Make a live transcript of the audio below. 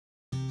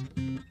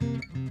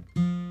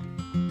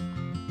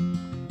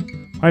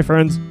Hi,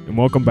 friends, and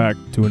welcome back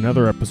to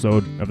another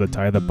episode of the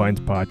Tie That Binds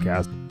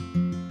podcast.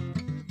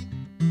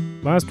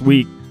 Last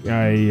week,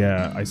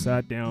 I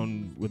sat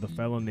down with a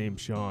fellow named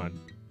Sean.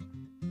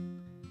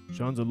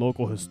 Sean's a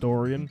local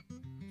historian,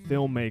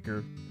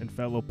 filmmaker, and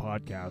fellow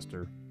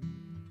podcaster.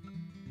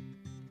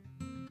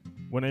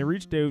 When I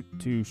reached out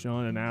to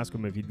Sean and asked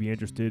him if he'd be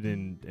interested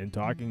in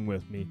talking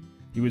with me,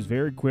 he was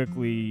very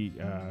quickly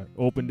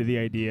open to the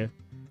idea,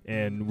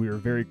 and we were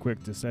very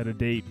quick to set a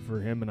date for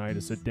him and I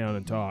to sit down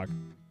and talk.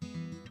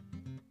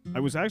 I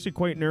was actually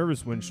quite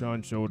nervous when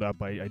Sean showed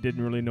up. I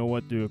didn't really know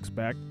what to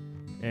expect,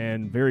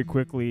 and very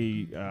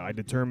quickly I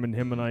determined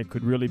him and I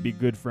could really be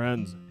good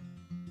friends.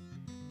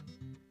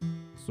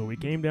 So we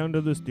came down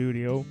to the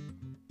studio,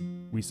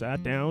 we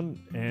sat down,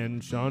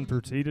 and Sean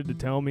proceeded to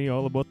tell me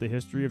all about the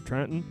history of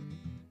Trenton,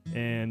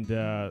 and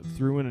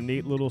threw in a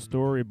neat little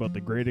story about the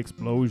Great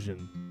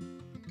Explosion.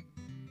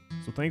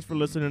 So thanks for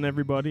listening,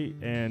 everybody,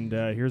 and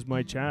here's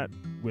my chat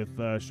with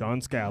Sean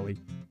Scally.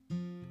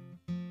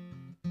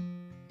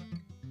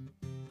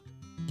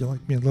 You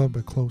like me a little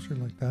bit closer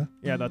like that?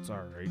 Yeah, that's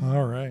all right.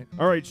 All right.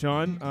 All right,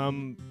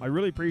 Sean. I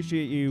really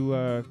appreciate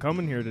you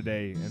coming here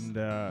today, and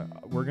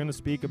we're going to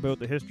speak about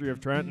the history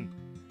of Trenton.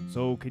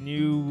 So can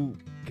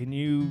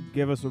you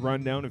give us a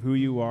rundown of who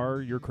you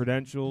are, your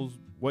credentials,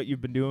 what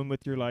you've been doing with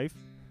your life?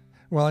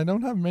 Well, I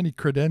don't have many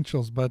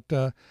credentials, but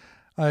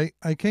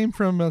I came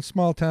from a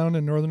small town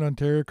in northern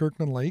Ontario,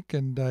 Kirkland Lake,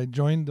 and I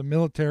joined the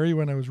military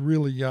when I was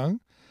really young,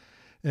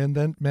 and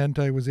that meant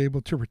I was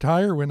able to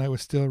retire when I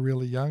was still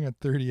really young at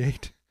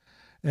 38.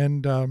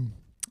 And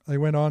I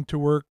went on to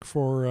work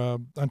for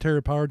Ontario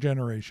Power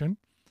Generation,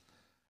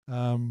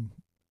 and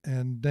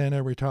then I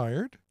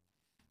retired.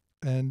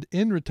 And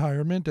in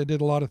retirement, I did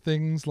a lot of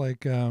things like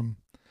kind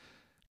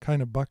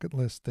of bucket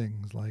list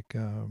things, like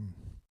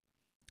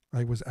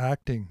I was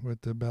acting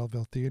with the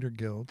Belleville Theatre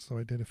Guild, so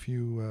I did a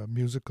few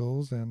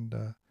musicals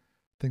and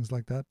things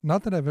like that.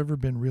 Not that I've ever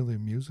been really a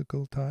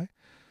musical, Ty.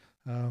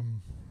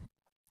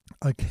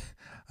 I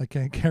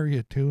can't carry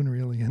a tune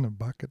really in a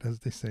bucket, as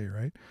they say,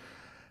 right?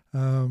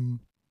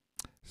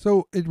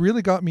 So it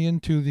really got me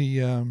into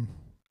the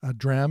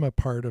drama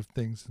part of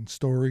things and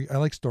story. I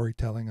like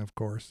storytelling, of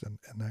course, and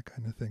that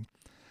kind of thing.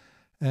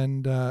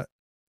 And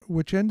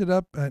which ended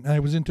up, and I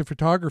was into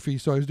photography,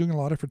 so I was doing a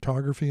lot of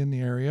photography in the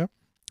area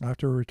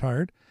after I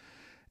retired.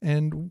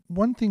 And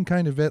one thing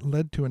kind of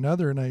led to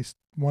another, and I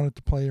wanted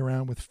to play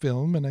around with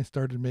film, and I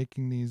started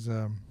making these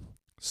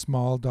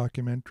small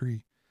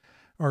documentary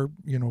or,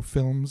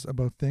 films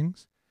about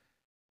things.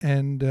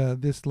 And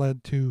this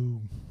led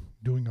to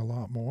doing a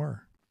lot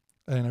more.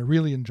 And I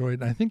really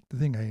enjoyed it. I think the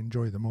thing I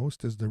enjoy the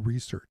most is the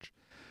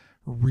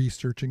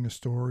researching a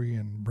story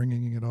and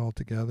bringing it all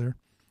together.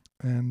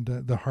 And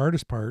the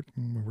hardest part,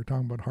 and when we're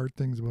talking about hard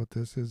things about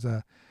this, is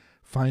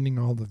finding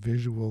all the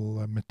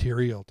visual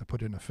material to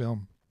put in a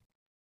film.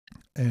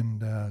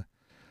 And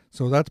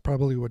so that's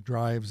probably what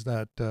drives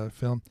that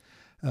film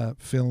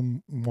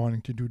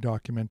wanting to do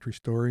documentary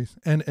stories.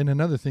 And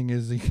another thing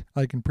is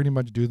I can pretty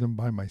much do them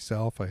by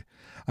myself.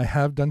 I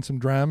have done some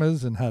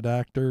dramas and had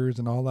actors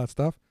and all that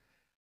stuff.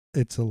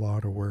 It's a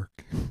lot of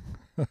work.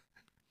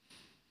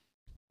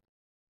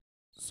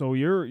 So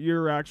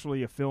you're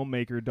actually a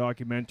filmmaker,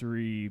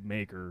 documentary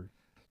maker.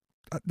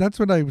 That's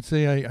what I would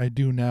say I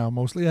do now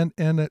mostly.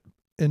 And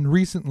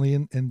recently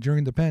and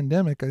during the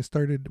pandemic, I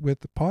started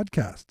with the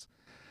podcasts,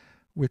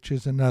 which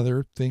is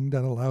another thing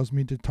that allows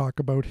me to talk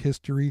about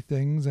history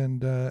things and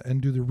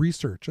do the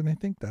research. And I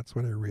think that's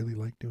what I really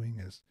like doing,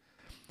 is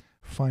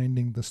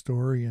finding the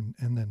story and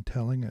then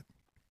telling it.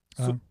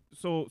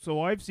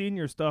 So I've seen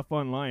your stuff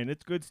online.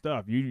 It's good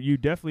stuff. You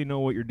definitely know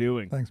what you're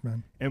doing. Thanks,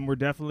 man. And we're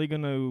definitely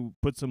going to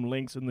put some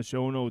links in the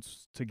show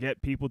notes to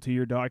get people to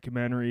your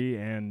documentary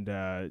and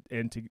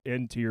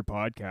to your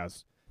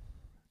podcast.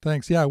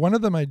 Thanks. Yeah, one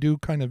of them I do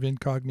kind of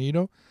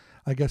incognito.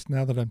 I guess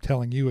now that I'm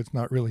telling you, it's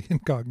not really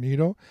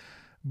incognito.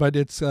 But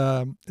it's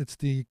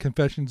the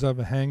Confessions of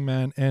a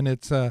Hangman, and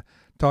it's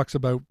talks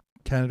about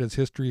Canada's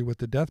history with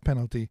the death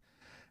penalty,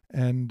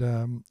 and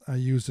I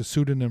used a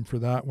pseudonym for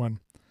that one,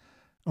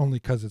 only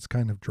because it's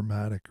kind of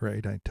dramatic,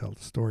 right? I tell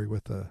the story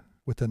with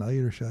an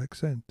Irish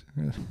accent,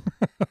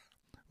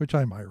 which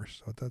I'm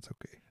Irish, so that's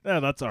okay.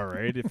 Yeah, that's all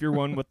right. If you're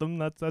one with them,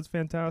 that's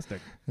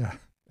fantastic. Yeah.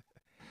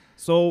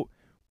 So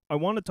I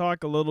want to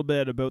talk a little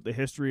bit about the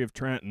history of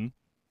Trenton,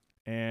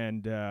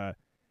 and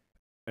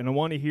I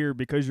want to hear,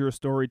 because you're a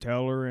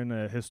storyteller and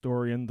a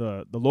historian,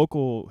 the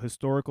local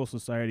historical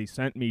society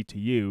sent me to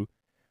you.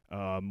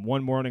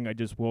 One morning I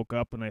just woke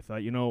up and I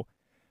thought,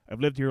 I've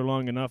lived here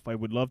long enough. I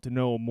would love to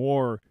know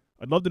more.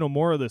 I'd love to know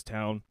more of this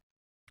town.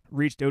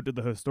 Reached out to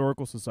the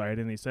historical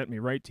society and they sent me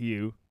right to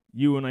you.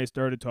 You and I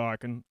started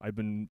talking. I've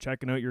been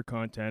checking out your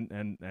content,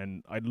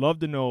 and I'd love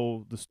to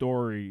know the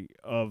story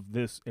of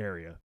this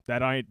area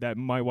that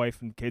my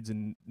wife and kids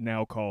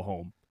now call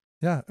home.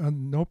 Yeah,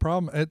 no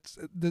problem. It's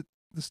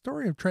the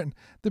story of Trenton.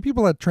 The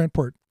people at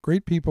Trentport,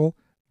 great people.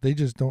 They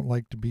just don't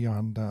like to be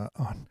on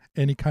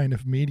any kind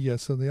of media.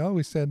 So they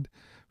always said,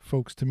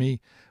 folks to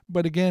me.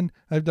 But again,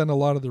 I've done a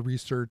lot of the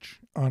research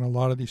on a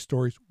lot of these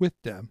stories with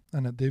them,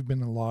 and they've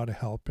been a lot of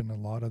help in a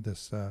lot of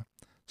this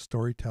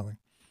storytelling.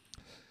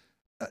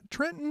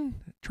 Trenton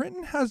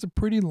has a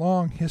pretty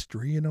long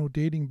history,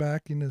 dating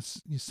back in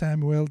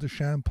Samuel de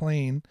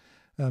Champlain,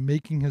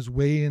 making his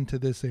way into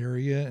this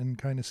area and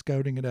kind of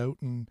scouting it out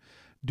and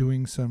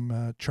doing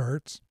some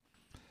charts.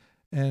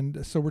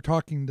 And so we're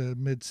talking the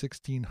mid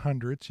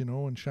 1600s,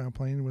 and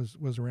Champlain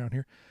was around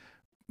here.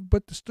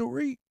 But the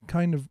story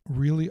kind of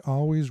really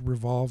always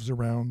revolves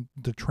around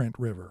the Trent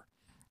River.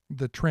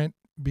 The Trent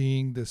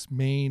being this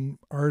main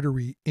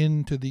artery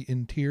into the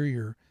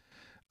interior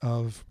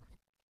of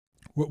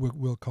what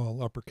we'll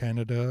call Upper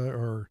Canada,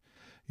 or,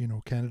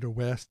 Canada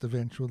West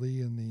eventually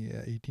in the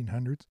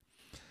 1800s.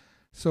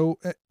 So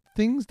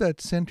things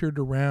that centered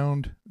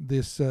around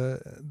this,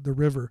 the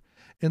river.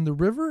 And the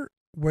river,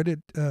 what it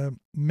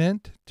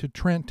meant to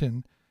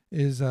Trenton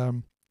is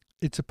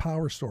it's a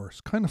power source,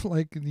 kind of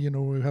like, we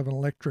have an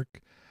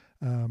electric,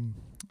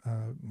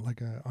 like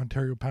a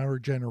Ontario Power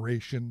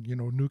Generation,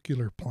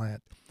 nuclear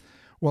plant.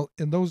 Well,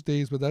 in those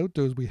days, without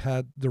those,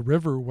 the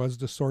river was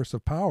the source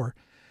of power.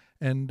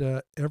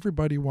 And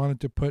everybody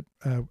wanted to put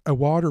a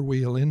water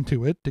wheel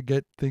into it to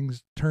get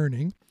things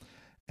turning.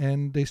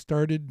 And they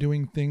started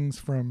doing things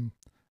from,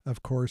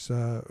 of course,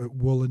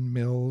 woolen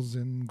mills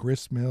and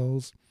grist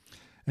mills,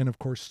 and of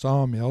course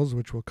sawmills,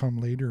 which will come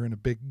later in a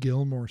big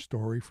Gilmore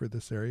story for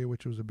this area,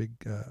 which was a big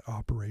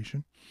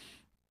operation.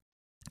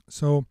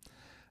 So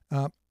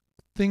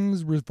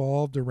things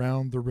revolved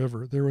around the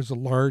river. There was a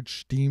large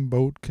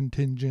steamboat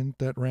contingent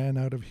that ran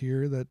out of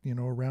here, that,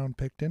 around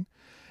Picton.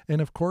 And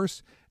of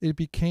course, it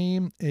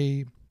became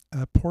a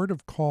port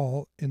of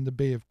call in the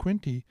Bay of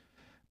Quinte,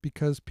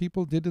 because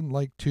people didn't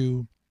like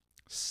to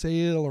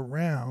sail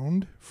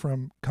around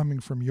coming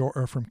from York,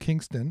 or from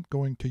Kingston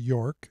going to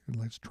York,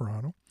 unless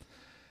Toronto.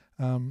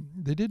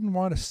 They didn't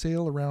want to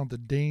sail around the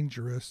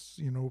dangerous,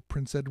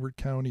 Prince Edward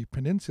County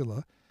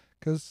Peninsula,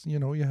 because, you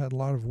had a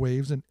lot of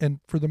waves. And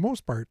for the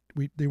most part,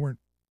 they weren't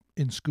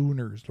in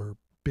schooners or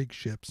big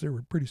ships. They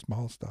were pretty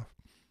small stuff.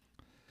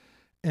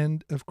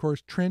 And, of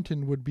course,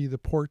 Trenton would be the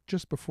port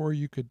just before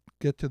you could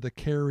get to the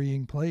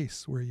carrying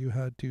place, where you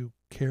had to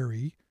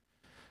carry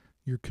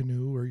your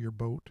canoe or your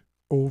boat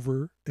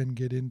over and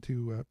get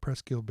into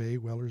Presqu'île Bay,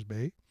 Wellers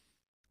Bay.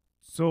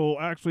 So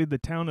actually, the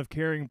town of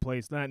Carrying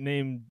Place, that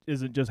name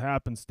isn't just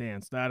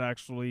happenstance. That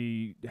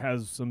actually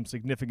has some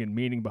significant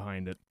meaning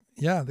behind it.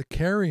 Yeah, the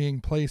carrying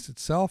place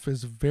itself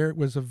was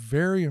a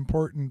very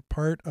important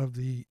part of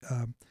the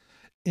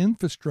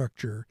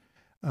infrastructure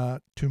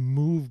to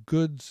move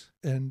goods,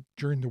 and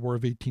during the War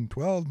of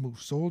 1812,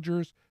 move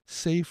soldiers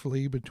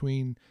safely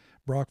between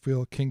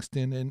Brockville,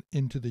 Kingston, and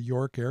into the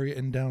York area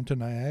and down to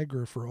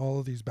Niagara for all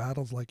of these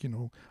battles, like,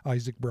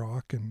 Isaac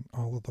Brock and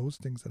all of those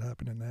things that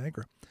happened in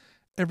Niagara.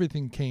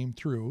 Everything came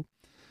through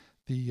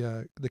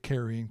the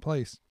carrying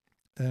place.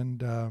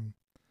 And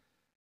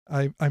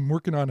I'm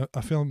working on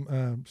a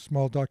film,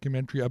 small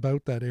documentary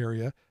about that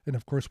area. And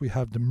of course, we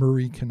have the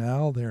Murray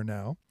Canal there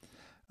now.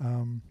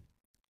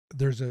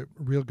 There's a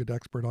real good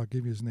expert. I'll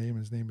give you his name.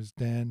 His name is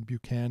Dan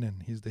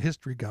Buchanan. He's the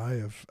history guy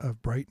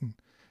of Brighton.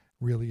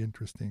 Really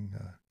interesting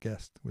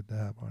guest to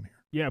have on here.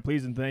 Yeah,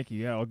 please and thank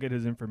you. Yeah, I'll get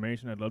his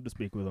information. I'd love to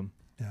speak with him.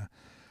 Yeah.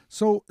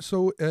 So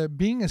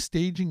being a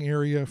staging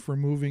area for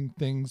moving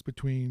things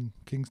between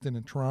Kingston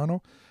and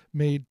Toronto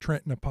made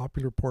Trenton a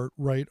popular port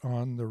right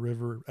on the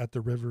river, at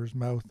the river's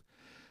mouth.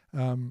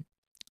 And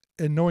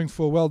knowing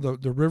full well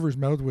the river's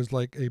mouth was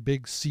like a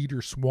big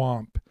cedar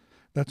swamp.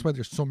 That's why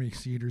there's so many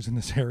cedars in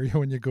this area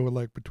when you go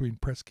like between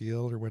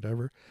Presqu'île or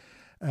whatever.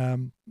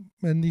 And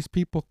these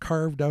people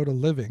carved out a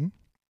living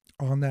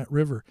on that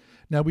river.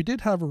 Now, we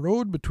did have a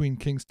road between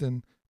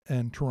Kingston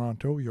and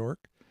Toronto,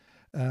 York.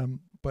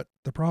 But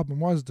the problem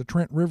was the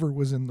Trent River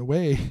was in the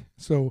way.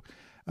 So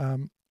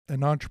an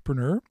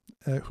entrepreneur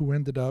who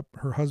ended up,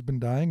 her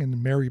husband dying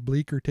and Mary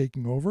Bleecker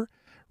taking over,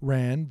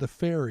 ran the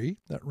ferry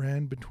that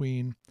ran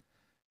between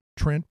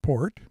Trent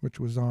Port, which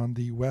was on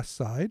the west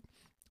side,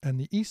 and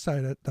the east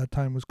side at that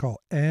time was called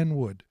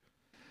Anwood.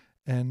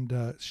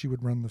 And she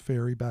would run the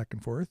ferry back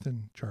and forth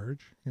and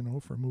charge,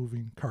 for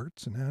moving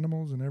carts and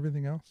animals and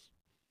everything else.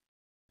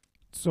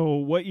 So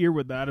what year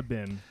would that have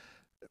been?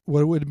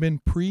 Well, it would have been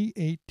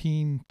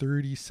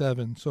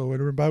pre-1837. So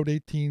at about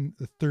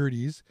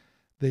 1830s,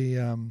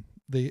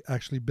 they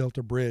actually built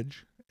a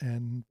bridge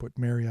and put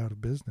Mary out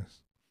of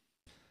business.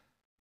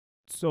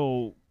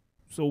 So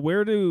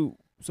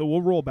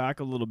we'll roll back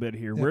a little bit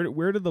here. Yeah.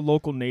 Where did the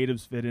local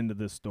natives fit into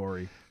this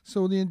story?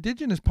 So the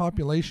indigenous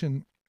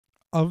population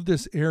of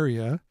this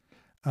area,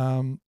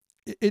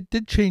 it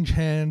did change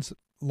hands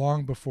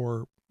long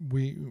before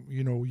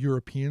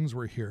Europeans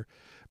were here,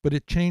 but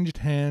it changed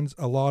hands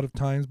a lot of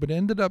times, but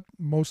ended up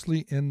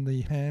mostly in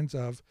the hands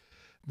of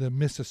the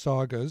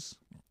Mississaugas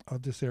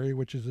of this area,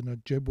 which is an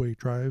Ojibwe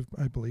tribe,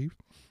 I believe.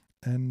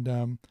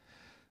 And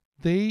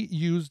they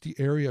used the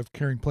area of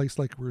Carrying Place,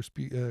 like we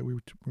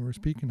were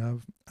speaking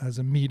of, as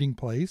a meeting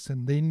place,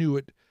 and they knew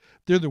it.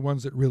 They're the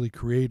ones that really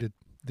created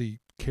the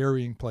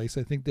carrying place.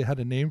 I think they had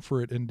a name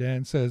for it, and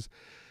Dan says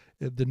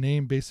the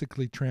name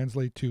basically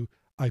translates to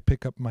 "I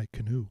pick up my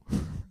canoe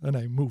and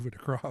I move it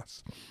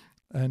across."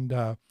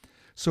 And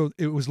so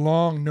it was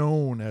long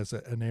known as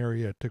an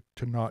area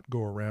to not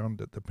go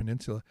around at the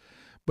peninsula.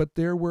 But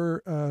there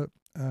were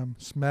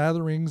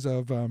smatterings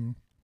of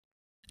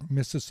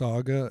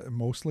Mississauga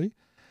mostly,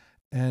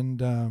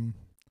 and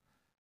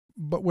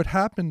but what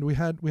happened? We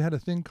had a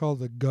thing called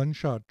the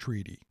Gunshot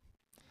Treaty.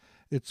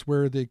 It's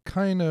where they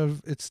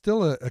it's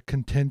still a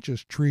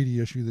contentious treaty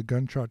issue. The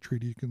Gunshot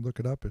Treaty, you can look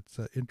it up. It's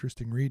an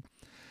interesting read,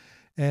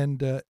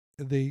 and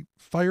they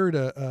fired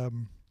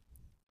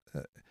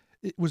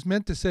it was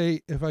meant to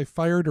say if I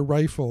fired a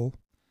rifle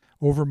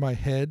over my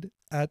head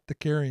at the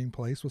carrying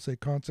place, we'll say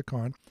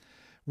Consacon,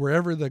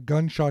 wherever the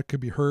gunshot could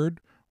be heard,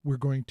 we're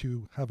going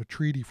to have a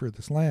treaty for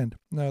this land.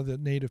 Now, the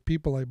native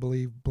people, I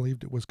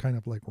believed it was kind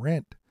of like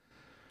rent,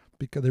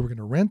 because they were going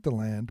to rent the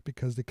land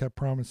because they kept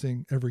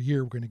promising every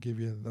year we're going to give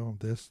you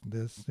this,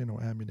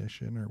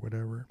 ammunition or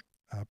whatever,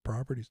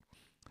 properties.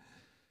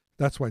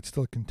 That's why it's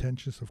still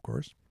contentious, of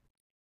course.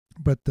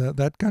 But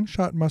that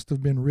gunshot must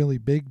have been really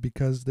big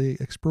because they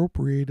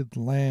expropriated the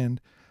land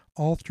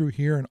all through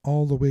here and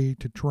all the way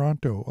to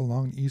Toronto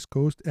along the East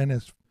Coast and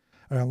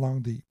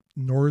along the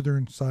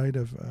northern side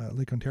of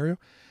Lake Ontario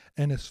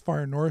and as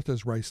far north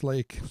as Rice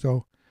Lake.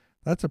 So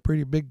that's a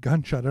pretty big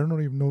gunshot. I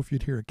don't even know if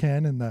you'd hear a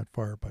cannon that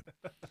far, but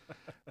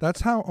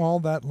that's how all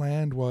that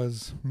land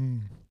was,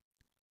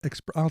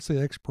 I'll say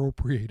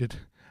expropriated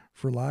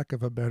for lack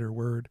of a better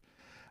word.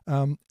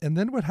 And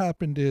then what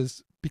happened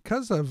is,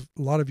 because of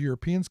a lot of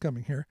Europeans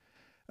coming here,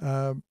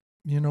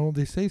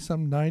 they say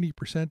some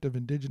 90% of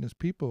Indigenous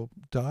people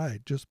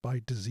died just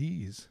by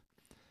disease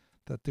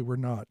that they were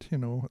not,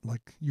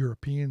 like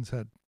Europeans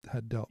had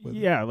dealt with.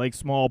 Yeah, like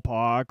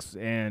smallpox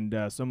and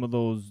some of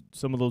those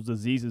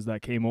diseases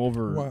that came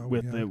over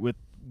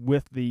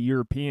with the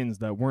Europeans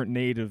that weren't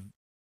native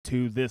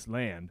to this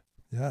land.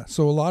 Yeah,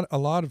 so a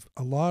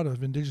lot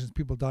of Indigenous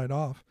people died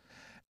off,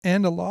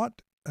 and a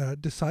lot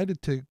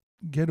decided to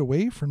get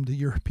away from the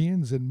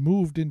Europeans and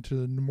moved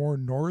into the more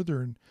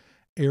northern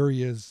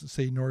areas,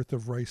 say north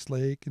of Rice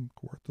Lake and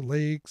Kawartha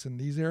Lakes and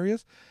these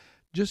areas,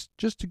 just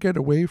to get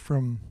away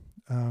from,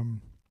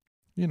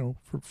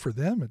 for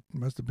them it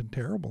must have been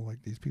terrible.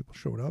 Like, these people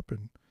showed up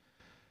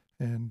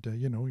and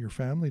your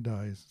family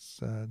dies. It's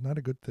not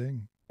a good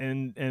thing.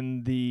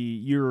 And the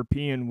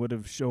European would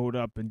have showed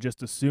up and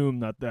just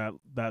assumed that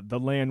the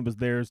land was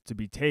theirs to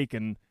be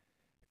taken.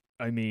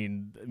 I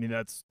mean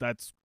that's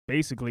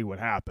basically what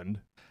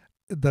happened.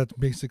 That's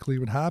basically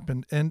what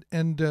happened. And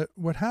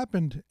what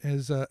happened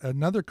is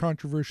another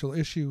controversial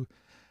issue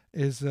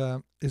is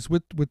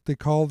what they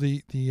call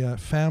the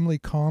Family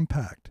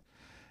Compact.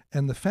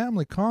 And the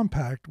Family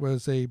Compact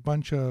was a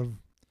bunch of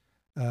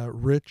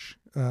rich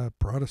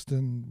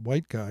Protestant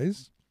white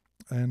guys,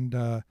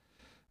 and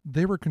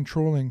they were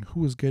controlling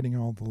who was getting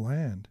all the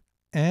land.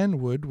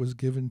 Anwood was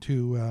given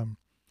to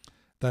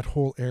that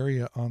whole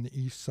area on the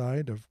east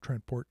side of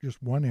Trentport,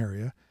 just one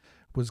area,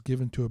 was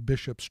given to a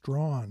Bishop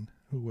Strawn,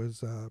 who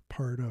was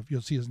part of,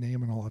 you'll see his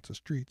name on lots of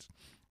streets,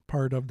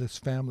 part of this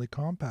Family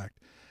Compact.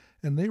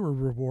 And they were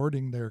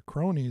rewarding their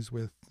cronies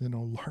with,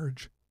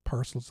 large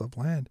parcels of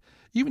land.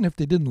 Even if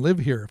they didn't live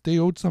here, if they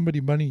owed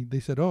somebody money, they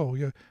said, oh,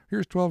 yeah,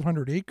 here's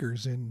 1,200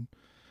 acres in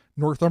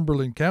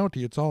Northumberland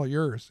County, it's all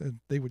yours.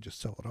 And they would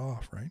just sell it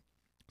off, right?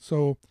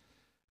 So,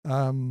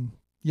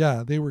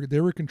 they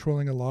were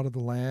controlling a lot of the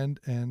land,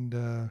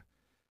 and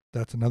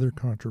that's another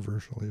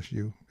controversial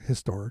issue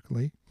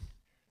historically.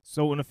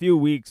 So in a few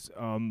weeks,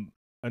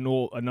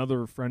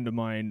 another friend of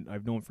mine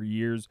I've known for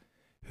years,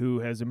 who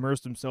has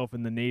immersed himself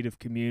in the Native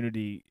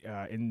community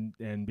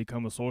and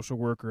become a social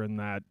worker in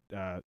that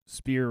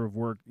sphere of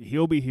work,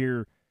 he'll be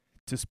here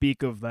to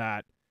speak of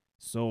that.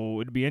 So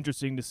it'd be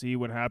interesting to see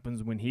what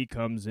happens when he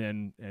comes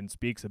in and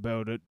speaks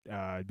about it.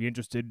 I'd be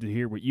interested to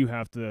hear what you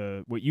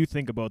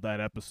think about that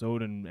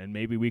episode, and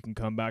maybe we can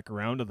come back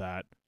around to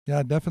that.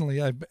 Yeah,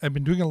 definitely. I've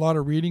been doing a lot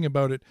of reading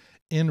about it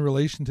in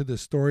relation to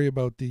this story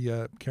about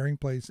the carrying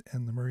place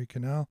and the Murray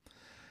Canal,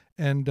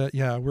 and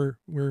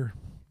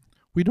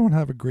we don't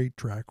have a great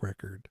track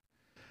record,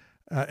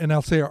 and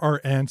I'll say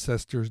our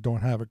ancestors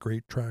don't have a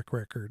great track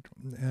record,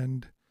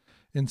 and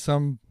in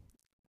some,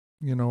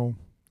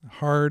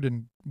 hard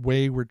and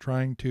way we're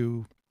trying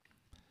to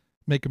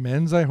make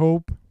amends, I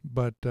hope,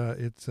 but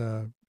it's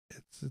a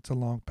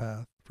long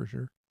path for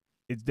sure.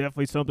 It's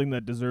definitely something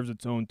that deserves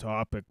its own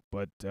topic,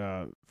 but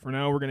for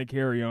now we're going to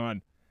carry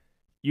on.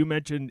 You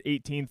mentioned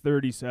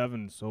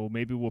 1837, so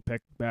maybe we'll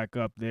pick back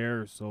up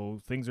there.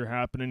 So things are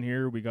happening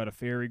here. We got a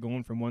ferry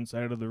going from one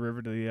side of the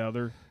river to the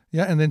other.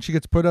 Yeah, and then she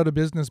gets put out of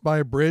business by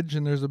a bridge,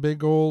 and there's a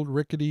big old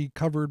rickety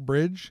covered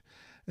bridge,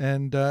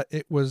 and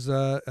it was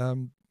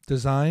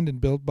designed and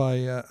built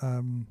by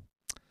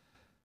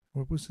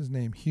what was his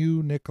name?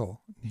 Hugh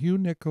Nicol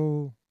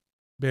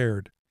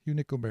Baird,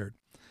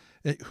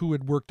 who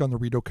had worked on the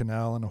Rideau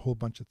Canal and a whole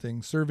bunch of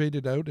things. Surveyed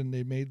it out, and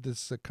they made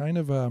this kind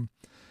of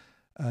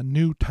a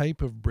new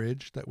type of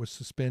bridge that was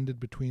suspended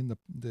between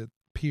the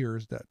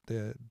piers that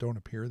don't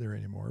appear there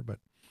anymore. But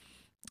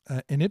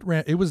and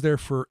it was there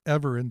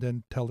forever, and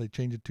then till they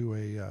changed it to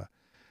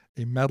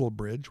a metal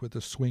bridge with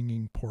a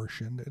swinging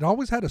portion. It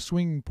always had a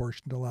swinging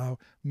portion to allow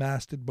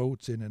masted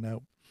boats in and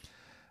out.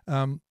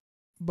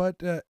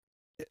 But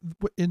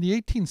in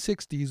the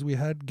 1860s, we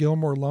had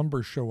Gilmore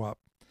Lumber show up.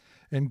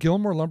 And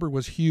Gilmore Lumber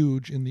was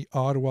huge in the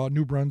Ottawa,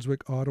 New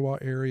Brunswick, Ottawa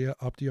area,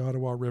 up the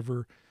Ottawa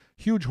River.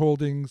 Huge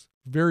holdings,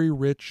 very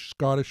rich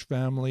Scottish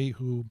family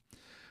who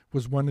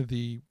was one of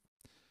the,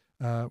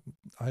 I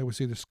would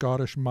say, the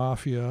Scottish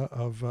mafia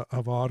of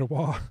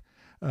Ottawa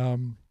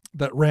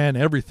that ran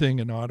everything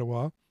in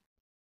Ottawa.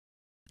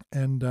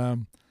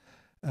 And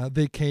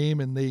they came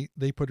and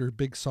they put a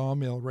big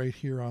sawmill right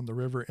here on the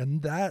river.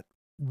 And that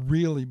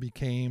really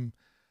became,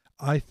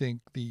 I think,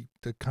 the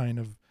kind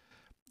of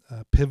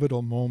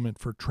pivotal moment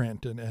for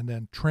Trenton. And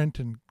then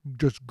Trenton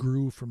just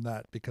grew from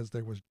that because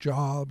there was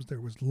jobs,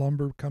 there was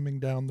lumber coming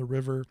down the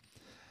river,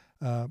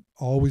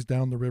 always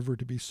down the river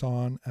to be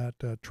sawn at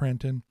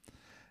Trenton.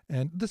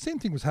 And the same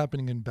thing was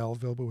happening in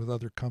Belleville, but with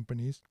other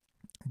companies.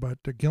 But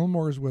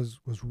Gilmore's was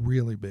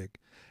really big.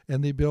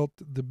 And they built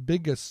the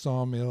biggest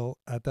sawmill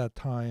at that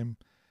time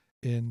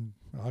in,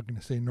 I'm going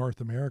to say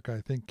North America,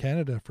 I think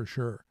Canada for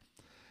sure.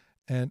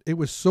 And it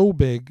was so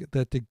big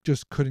that they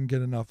just couldn't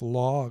get enough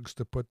logs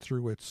to put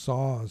through its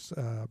saws.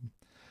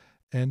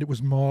 And it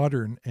was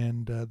modern,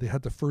 and they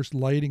had the first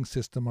lighting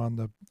system on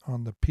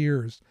the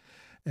piers,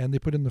 and they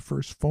put in the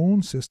first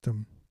phone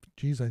system.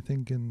 Geez, I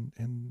think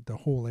in the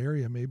whole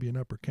area, maybe in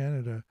Upper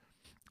Canada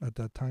at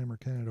that time, or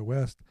Canada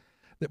West.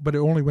 But it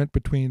only went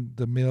between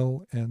the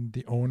mill and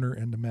the owner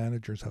and the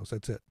manager's house.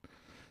 That's it.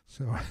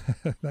 So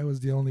that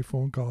was the only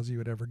phone calls you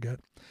would ever get.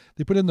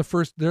 They put in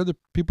they're the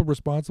people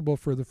responsible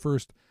for the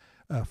first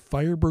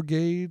fire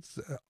brigades,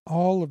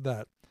 all of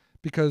that,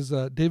 because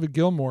David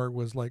Gilmore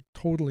was like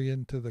totally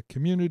into the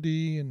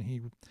community, and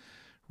he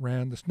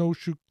ran the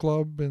snowshoe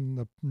club and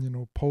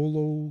the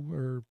polo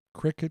or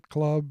cricket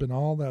club and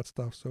all that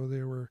stuff. So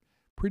they were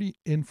pretty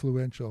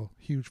influential,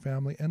 huge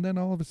family. And then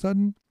all of a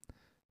sudden,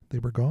 they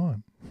were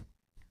gone.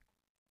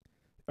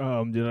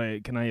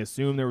 Can I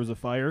assume there was a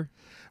fire?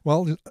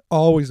 Well, there's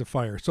always a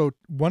fire. So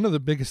one of the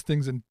biggest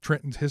things in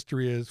Trenton's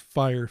history is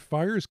fire.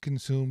 Fires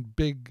consumed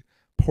big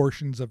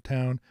portions of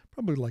town,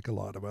 probably like a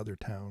lot of other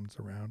towns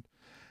around.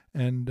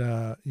 And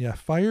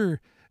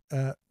fire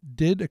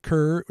did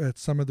occur at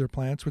some of their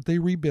plants, but they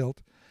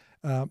rebuilt.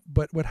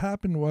 But what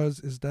happened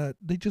is that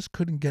they just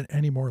couldn't get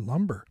any more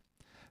lumber.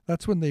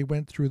 That's when they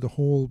went through the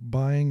whole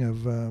buying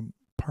of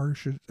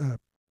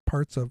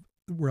parts of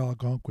where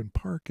Algonquin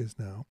Park is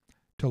now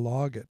to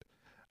log it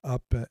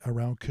up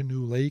around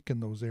Canoe Lake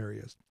and those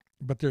areas.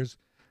 But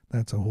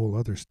that's a whole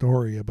other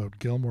story about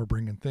Gilmore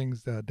bringing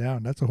things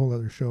down. That's a whole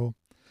other show.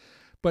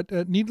 But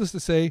needless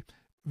to say,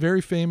 very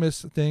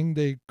famous thing.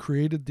 They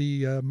created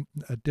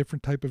a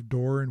different type of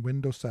door and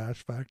window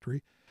sash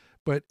factory,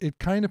 but it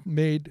kind of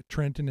made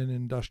Trenton an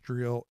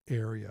industrial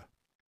area.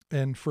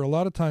 And for a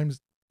lot of times,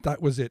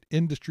 that was it.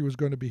 Industry was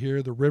going to be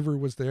here. The river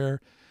was there.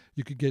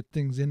 You could get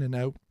things in and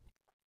out.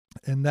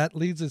 And that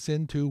leads us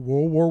into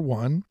World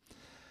War I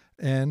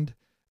and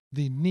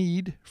the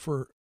need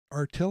for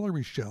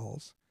artillery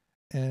shells.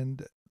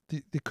 And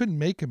they couldn't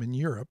make them in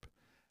Europe.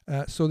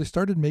 So they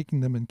started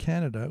making them in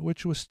Canada,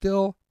 which was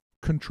still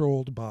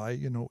controlled by,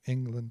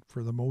 England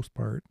for the most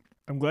part.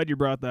 I'm glad you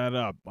brought that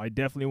up. I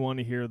definitely want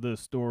to hear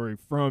this story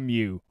from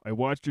you. I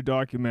watched your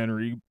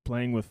documentary,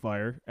 Playing with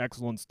Fire.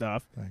 Excellent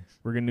stuff. Thanks.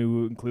 We're going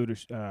to include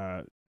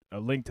a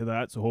link to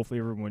that, so hopefully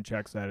everyone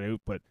checks that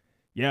out. But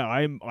yeah,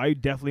 I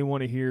definitely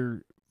want to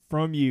hear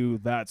from you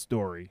that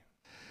story.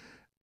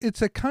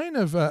 It's a kind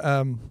of,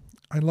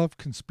 I love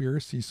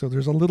conspiracy, so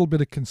there's a little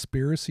bit of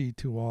conspiracy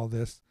to all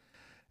this.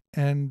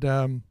 And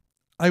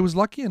I was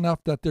lucky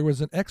enough that there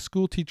was an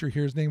ex-school teacher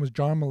here. His name was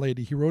John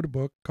Mullady. He wrote a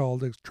book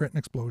called Trenton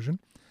Explosion.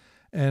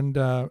 And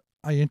I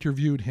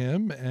interviewed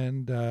him.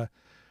 And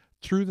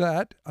through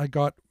that, I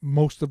got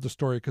most of the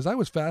story because I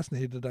was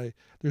fascinated.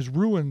 There's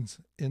ruins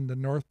in the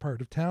north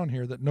part of town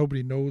here that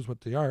nobody knows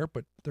what they are,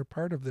 but they're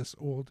part of this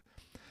old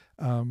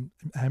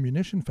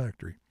ammunition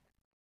factory.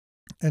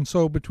 And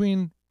so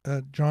between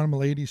John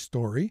Mullady's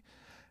story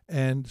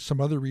and some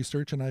other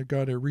research, and I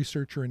got a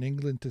researcher in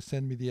England to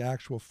send me the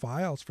actual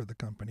files for the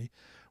company,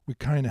 we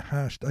kind of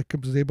I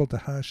was able to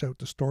hash out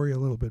the story a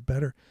little bit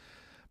better.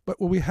 But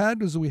what we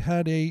had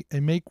a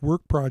make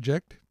work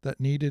project that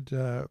needed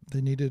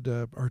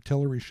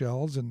artillery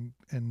shells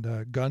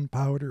and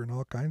gunpowder and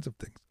all kinds of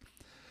things.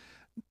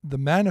 The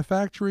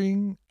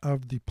manufacturing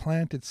of the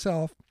plant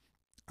itself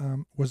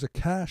was a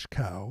cash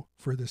cow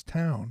for this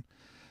town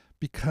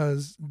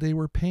because they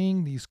were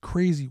paying these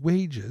crazy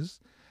wages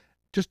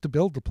just to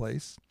build the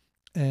place,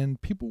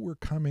 and people were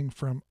coming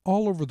from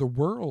all over the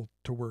world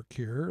to work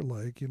here,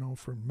 like,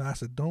 from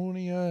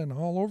Macedonia and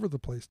all over the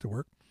place to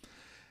work.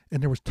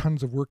 And there was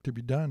tons of work to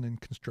be done in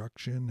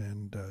construction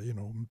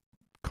and,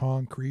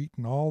 concrete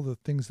and all the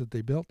things that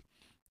they built.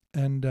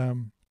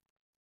 And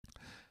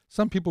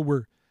some people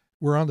were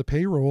were on the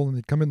payroll, and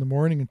they'd come in the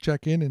morning and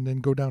check in and then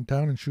go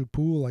downtown and shoot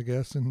pool, I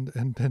guess, and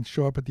then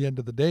show up at the end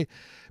of the day.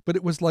 But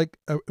it was like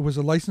it was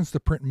a license to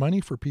print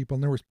money for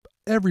people, and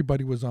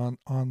everybody was on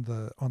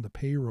the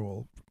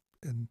payroll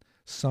in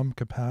some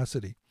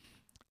capacity.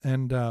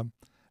 And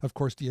of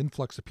course, the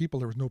influx of people,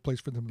 there was no place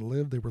for them to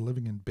live. They were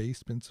living in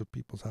basements of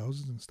people's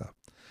houses and stuff.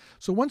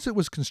 So once it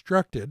was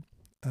constructed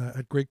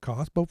at great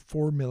cost, about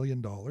 $4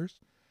 million,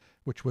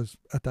 which was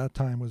at that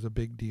time was a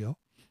big deal,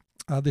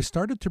 they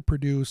started to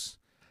produce,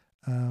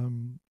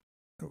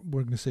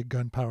 we're going to say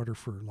gunpowder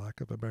for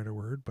lack of a better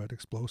word, but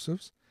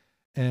explosives,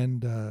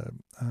 and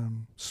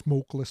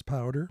smokeless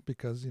powder,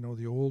 because, you know,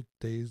 the old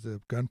days,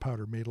 the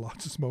gunpowder made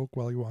lots of smoke.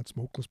 Well, you want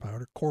smokeless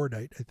powder,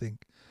 cordite, I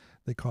think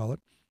they call it.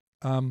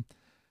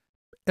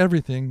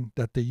 Everything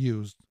that they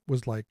used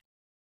was like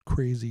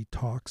crazy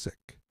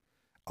toxic.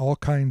 All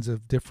kinds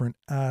of different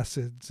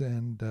acids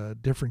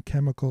and different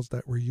chemicals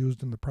that were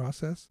used in the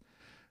process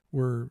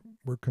were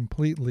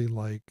completely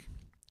like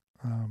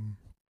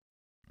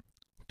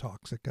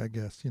toxic, I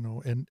guess, you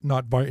know, and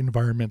not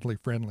environmentally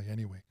friendly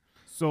anyway.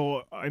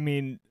 So, I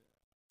mean,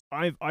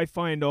 I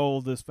find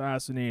all this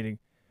fascinating,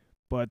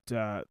 but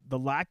the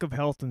lack of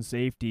health and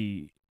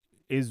safety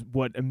is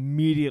what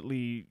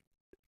immediately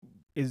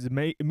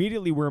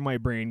where my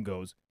brain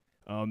goes.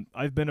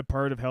 I've been a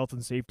part of health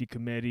and safety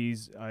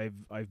committees.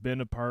 I've been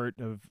a part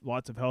of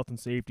lots of health and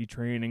safety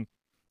training.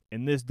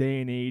 In this day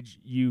and age,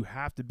 you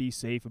have to be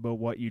safe about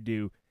what you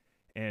do,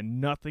 and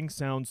nothing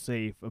sounds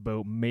safe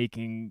about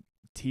making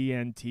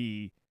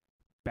TNT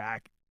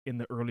back in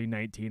the early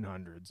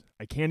 1900s.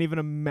 I can't even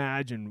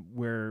imagine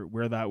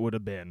where that would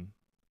have been.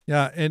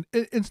 Yeah, and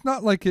it's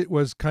not like it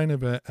was kind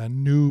of a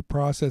new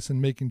process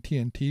in making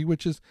TNT,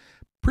 which is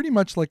pretty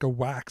much like a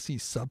waxy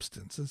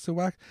substance. It's a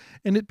wax,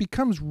 and it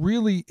becomes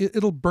really,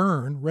 it'll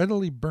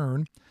readily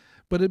burn,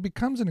 but it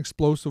becomes an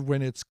explosive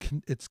when it's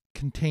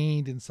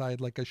contained inside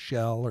like a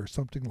shell or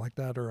something like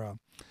that, or a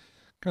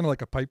kind of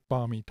like a pipe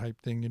bomby type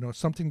thing, you know,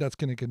 something that's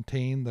going to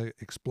contain the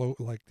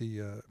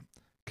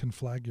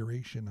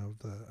conflagration of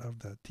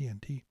the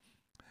TNT.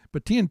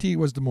 But TNT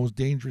was the most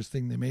dangerous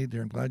thing they made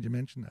there. I'm glad you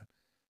mentioned that.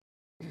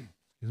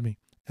 Excuse me.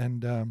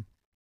 And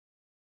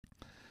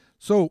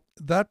so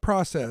that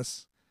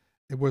process,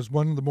 it was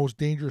one of the most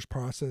dangerous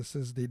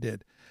processes they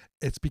did.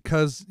 It's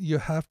because you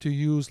have to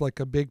use like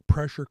a big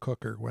pressure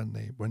cooker when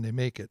they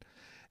make it,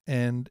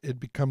 and it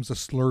becomes a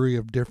slurry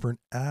of different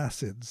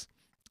acids,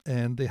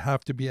 and they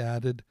have to be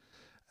added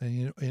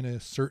in a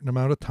certain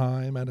amount of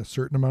time at a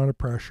certain amount of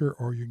pressure,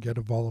 or you get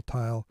a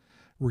volatile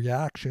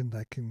reaction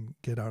that can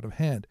get out of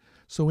hand.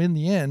 So in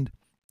the end,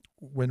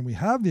 when we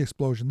have the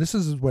explosion, this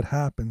is what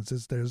happens: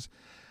 is there's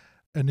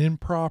an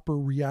improper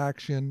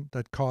reaction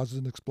that causes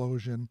an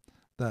explosion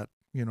that,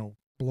 you know,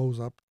 blows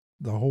up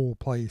the whole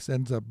place,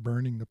 ends up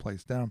burning the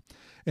place down.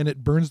 And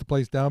it burns the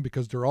place down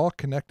because they're all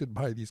connected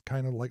by these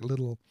kind of like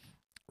little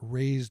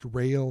raised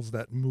rails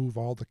that move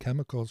all the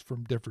chemicals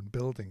from different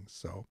buildings.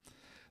 So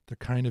they're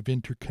kind of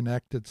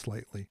interconnected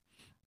slightly.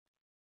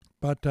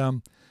 But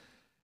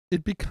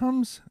it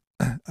becomes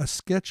a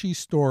sketchy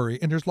story.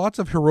 And there's lots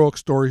of heroic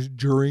stories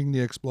during the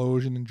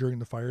explosion and during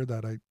the fire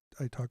that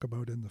I talk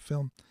about in the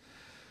film.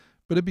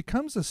 But it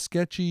becomes a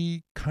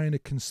sketchy kind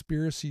of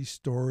conspiracy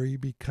story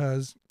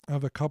because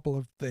of a couple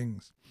of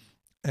things.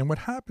 And what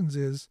happens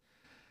is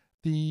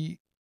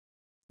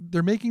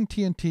they're making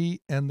TNT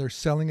and they're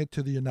selling it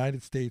to the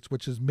United States,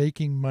 which is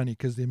making money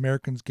because the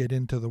Americans get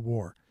into the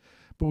war.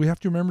 But we have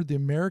to remember the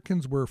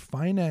Americans were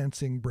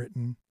financing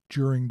Britain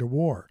during the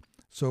war.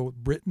 So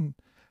Britain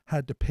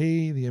had to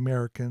pay the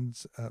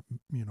Americans,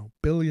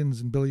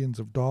 billions and billions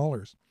of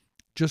dollars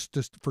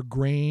just for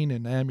grain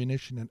and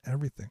ammunition and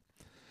everything.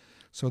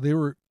 So they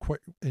were quite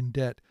in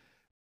debt.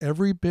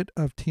 Every bit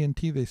of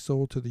TNT they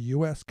sold to the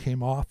U.S.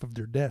 came off of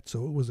their debt,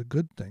 so it was a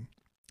good thing.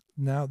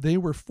 Now, they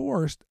were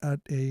forced at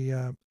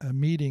a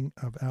meeting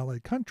of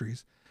allied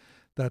countries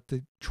that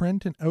the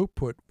Trenton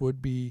output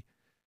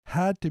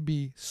had to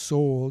be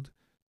sold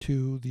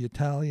to the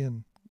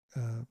Italian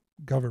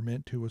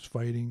government, who was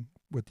fighting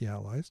with the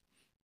Allies.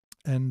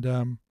 And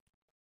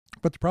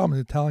but the problem is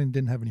the Italian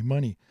didn't have any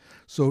money,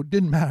 so it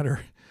didn't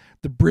matter.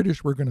 The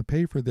British were going to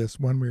pay for this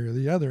one way or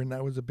the other, and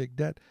that was a big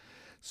debt.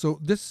 So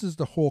this is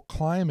the whole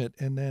climate.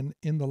 And then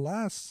in the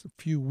last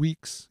few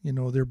weeks,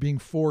 they're being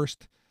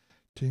forced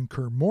to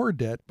incur more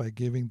debt by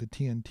giving the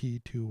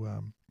TNT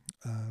to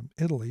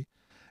Italy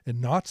and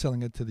not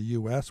selling it to the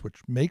U.S.,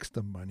 which makes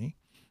them money.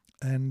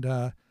 And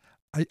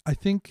I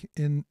think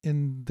in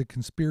the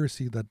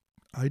conspiracy that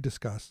I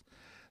discuss,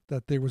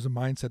 that there was a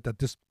mindset that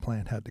this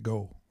plant had to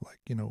go.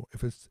 Like,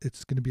 if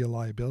it's going to be a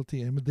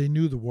liability, and they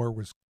knew the war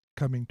was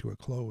coming to a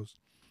close.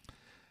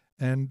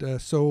 And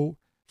so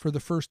for the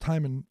first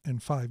time in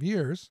 5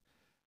 years,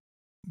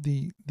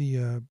 the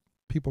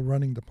people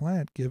running the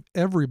plant give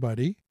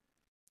everybody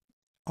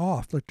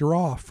off, like they're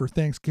off for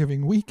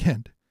Thanksgiving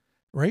weekend,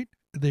 right?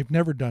 They've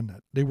never done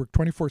that. They work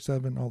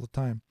 24/7 all the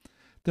time.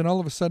 Then all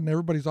of a sudden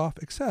everybody's off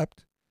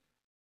except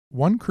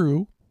one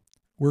crew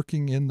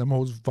working in the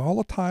most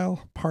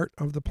volatile part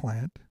of the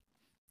plant,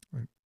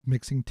 right,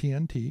 mixing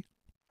TNT.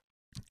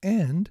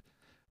 And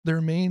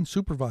their main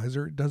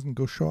supervisor doesn't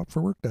go show up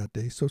for work that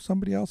day, so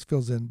somebody else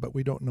fills in, but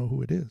we don't know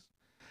who it is.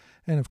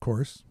 And of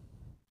course,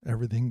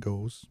 everything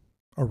goes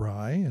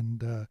awry,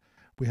 and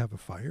we have a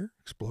fire,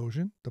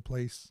 explosion. The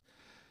place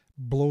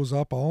blows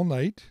up all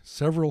night.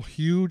 Several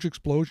huge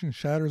explosions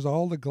shatters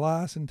all the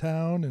glass in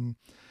town and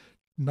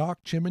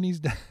knocked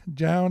chimneys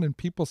down, and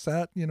people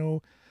sat,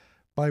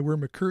 by where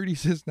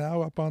McCurdy's is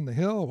now up on the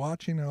hill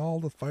watching all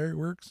the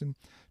fireworks, and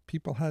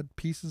people had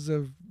pieces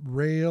of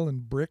rail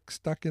and brick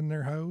stuck in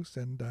their house,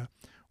 and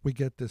we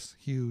get this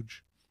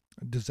huge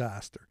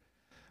disaster.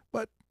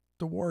 But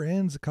the war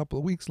ends a couple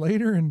of weeks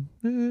later, and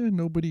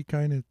nobody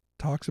kind of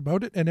talks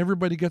about it, and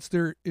everybody gets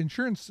their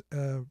insurance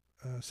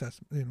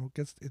assessment,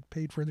 gets it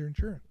paid for their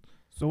insurance.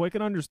 So I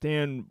can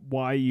understand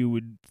why you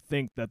would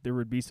think that there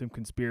would be some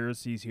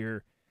conspiracies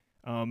here.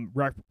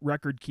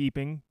 Record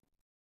keeping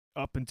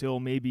up until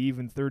maybe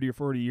even 30 or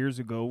 40 years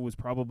ago was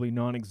probably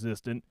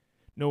non-existent.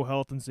 No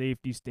health and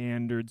safety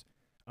standards.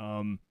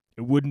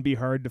 It wouldn't be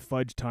hard to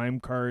fudge time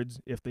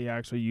cards if they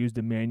actually used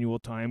a manual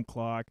time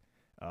clock.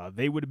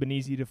 They would have been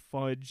easy to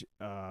fudge.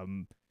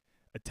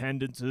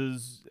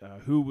 Attendances,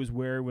 who was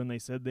where when they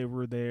said they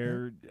were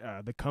there,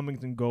 the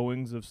comings and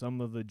goings of some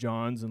of the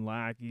Johns and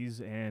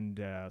lackeys and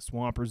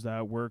swampers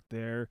that worked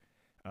there.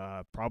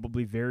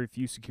 Probably very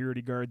few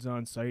security guards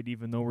on site,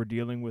 even though we're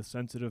dealing with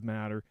sensitive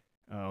matter.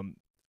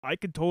 I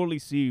could totally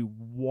see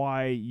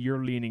why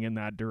you're leaning in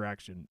that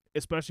direction,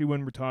 especially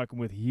when we're talking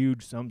with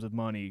huge sums of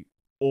money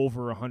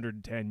over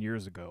 110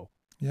 years ago.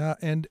 Yeah,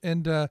 and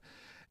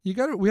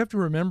we have to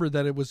remember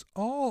that it was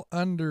all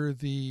under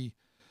the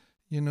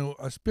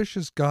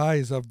auspicious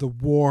guise of the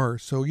war.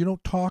 So you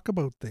don't talk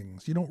about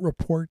things, you don't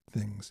report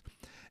things.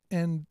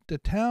 And the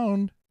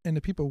town and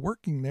the people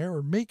working there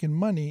are making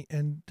money,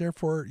 and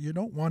therefore you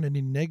don't want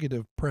any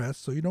negative press,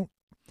 so you don't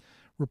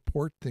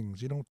report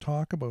things, you don't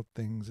talk about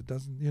things. It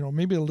doesn't,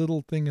 maybe a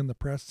little thing in the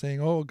press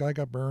saying, oh, a guy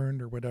got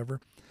burned or whatever,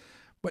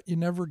 but you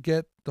never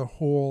get the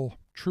whole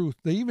truth.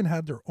 They even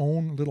had their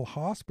own little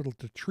hospital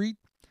to treat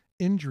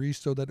injuries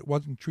so that it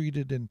wasn't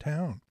treated in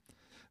town.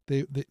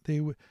 It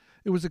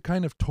was a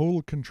kind of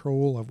total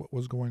control of what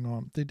was going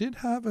on. They did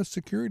have a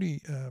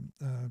security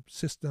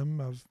system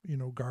of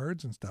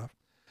guards and stuff,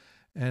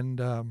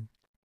 and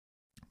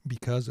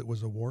because it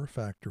was a war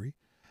factory,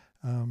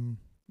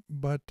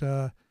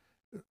 but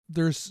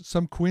there's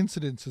some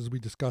coincidences we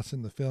discuss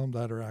in the film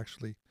that are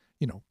actually,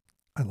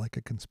 I like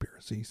a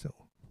conspiracy.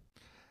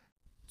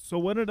 So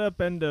what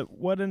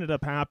ended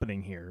up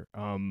happening here?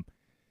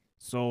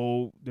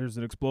 So there's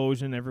an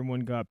explosion. Everyone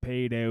got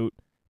paid out.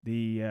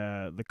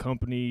 The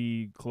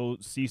company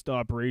ceased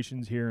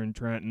operations here in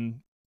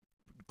Trenton,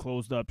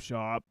 closed up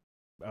shop.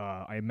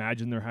 I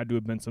imagine there had to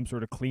have been some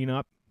sort of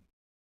cleanup.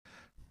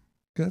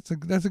 That's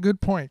a good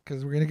point,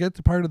 because we're going to get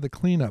to part of the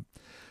cleanup.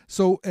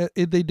 So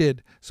they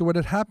did. So what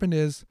had happened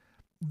is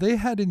they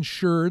had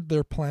insured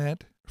their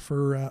plant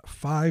for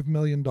 $5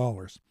 million.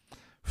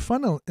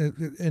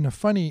 In a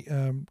funny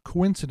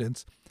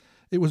coincidence,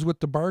 it was with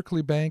the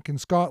Barclay Bank in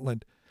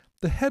Scotland.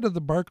 The head of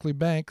the Barclay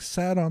Bank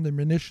sat on the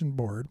munition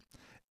board,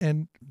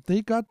 and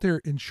they got their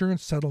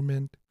insurance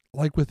settlement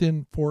like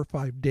within 4 or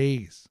 5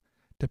 days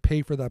to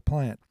pay for that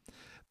plant.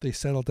 They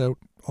settled out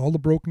all the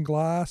broken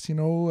glass,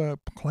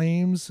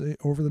 claims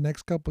over the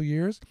next couple of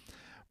years.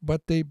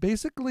 But they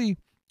basically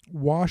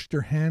washed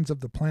their hands of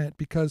the plant,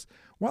 because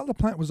while the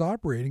plant was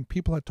operating,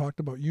 people had talked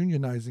about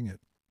unionizing it.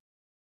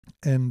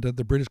 And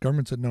the British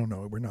government said, no,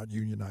 we're not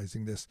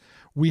unionizing this.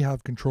 We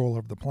have control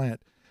of the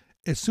plant.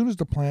 As soon as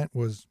the plant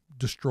was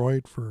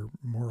destroyed, for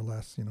more or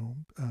less,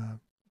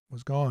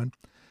 was gone,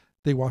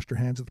 they washed their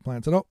hands of the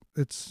plant and said, oh,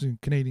 it's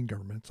Canadian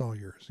government. It's all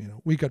yours.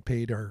 We got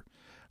paid our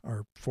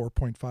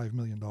 $4.5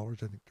 million, I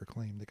think their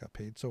claim, they got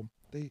paid. So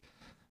they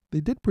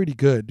did pretty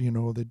good,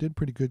 they did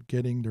pretty good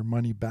getting their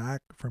money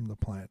back from the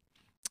plant.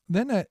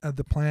 Then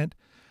the plant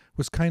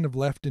was kind of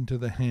left into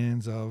the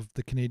hands of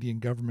the Canadian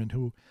government,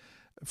 who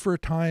for a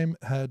time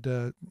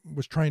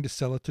was trying to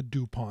sell it to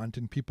DuPont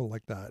and people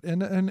like that.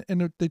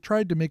 And they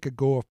tried to make a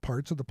go of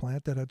parts of the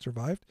plant that had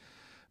survived,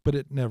 but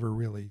it never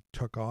really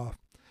took off.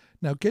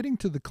 Now, getting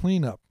to the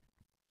cleanup,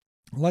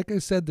 like I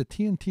said, the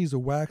TNT is a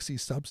waxy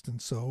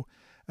substance, so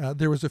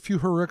there was a few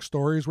heroic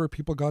stories where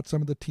people got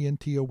some of the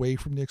TNT away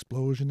from the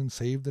explosion and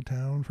saved the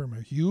town from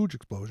a huge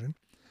explosion.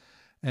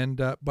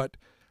 But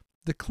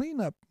the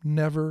cleanup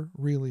never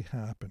really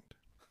happened.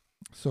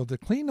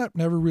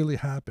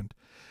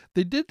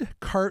 They did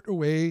cart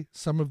away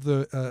some of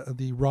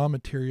the raw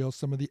materials,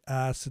 some of the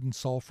acid and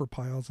sulfur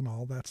piles and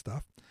all that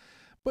stuff.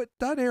 But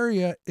that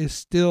area is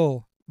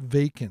still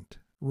vacant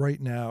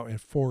right now,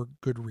 and for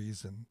good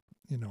reason,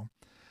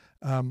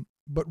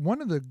 But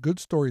one of the good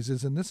stories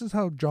is, and this is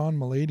how John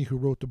Mullady, who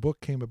wrote the book,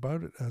 came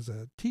about it as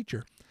a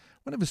teacher.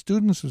 One of his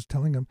students was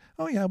telling him,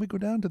 oh yeah, we go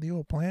down to the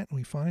old plant and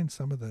we find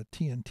some of the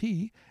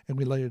TNT and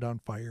we light it on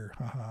fire.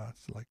 Haha,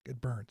 it's like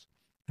it burns.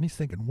 And he's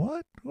thinking,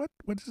 what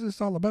is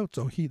this all about?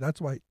 So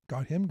that's why it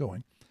got him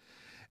going.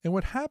 And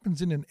what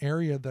happens in an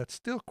area that's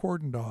still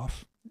cordoned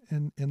off,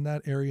 in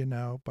that area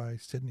now by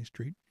Sydney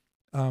Street,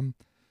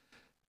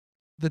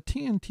 the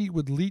TNT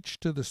would leach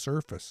to the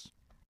surface.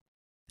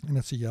 And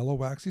it's a yellow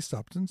waxy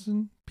substance,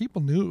 and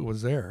people knew it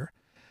was there.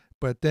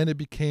 But then it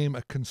became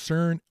a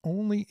concern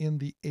only in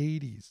the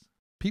 80s.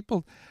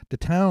 The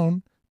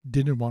town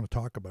didn't want to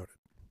talk about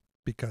it,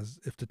 because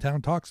if the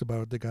town talks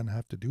about it, they're going to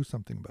have to do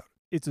something about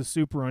it. It's a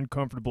super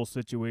uncomfortable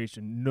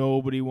situation.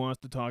 Nobody wants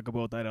to talk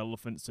about that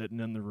elephant sitting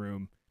in the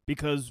room,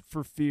 because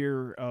for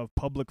fear of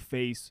public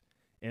face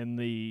and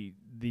the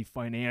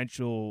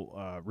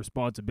financial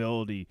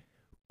responsibility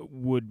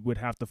would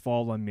have to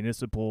fall on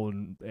municipal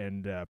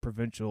and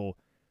provincial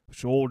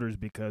shoulders,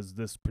 because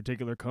this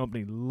particular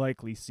company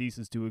likely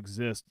ceases to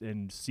exist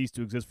and ceased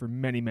to exist for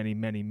many, many,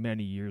 many,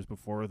 many years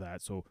before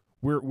that. So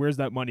where's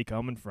that money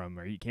coming from?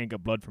 Or you can't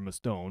get blood from a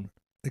stone.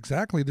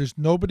 Exactly. There's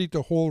nobody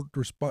to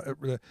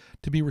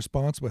to be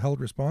responsible, held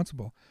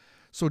responsible.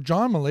 So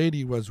John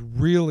Mullady was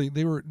really,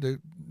 the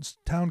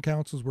town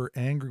councils were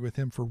angry with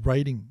him for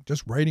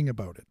just writing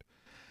about it.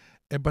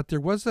 But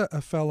there was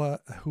a fella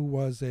who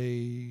was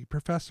a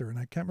professor, and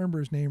I can't remember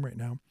his name right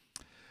now,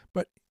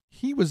 but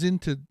he was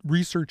into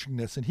researching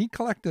this, and he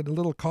collected a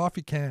little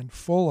coffee can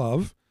full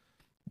of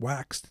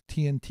waxed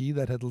TNT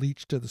that had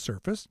leached to the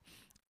surface,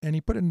 and he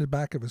put it in the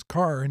back of his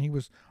car, and he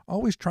was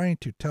always trying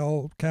to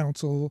tell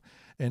council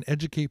and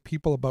educate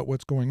people about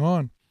what's going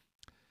on.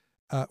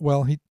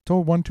 Well, he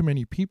told one too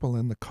many people,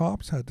 and the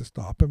cops had to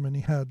stop him, and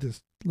he had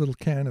this little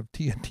can of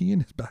TNT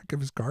in his back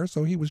of his car,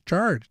 so he was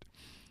charged.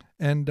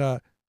 And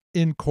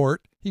in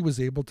court, he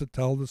was able to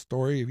tell the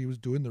story. He was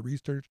doing the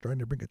research, trying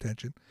to bring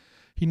attention.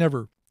 He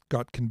never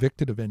got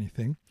convicted of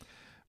anything,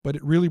 but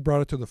it really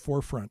brought it to the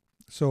forefront.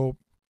 So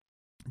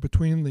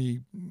between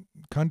the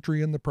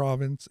country and the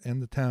province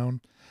and the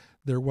town,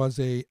 there was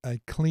a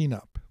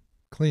cleanup,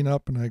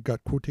 and I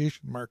got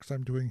quotation marks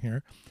I'm doing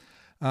here.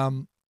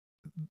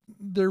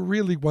 There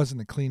really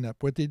wasn't a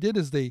cleanup. What they did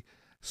is they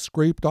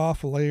scraped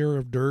off a layer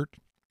of dirt.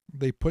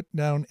 They put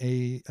down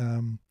a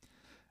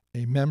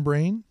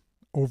membrane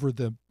over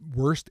the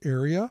worst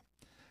area,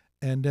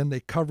 and then they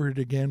covered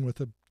it again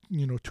with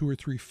 2 or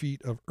 3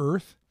 feet of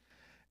earth,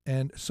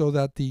 and so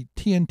that the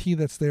TNT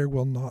that's there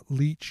will not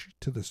leach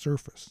to the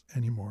surface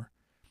anymore.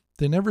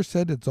 They never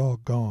said it's all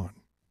gone.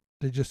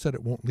 They just said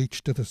it won't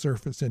leach to the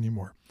surface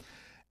anymore.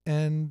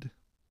 And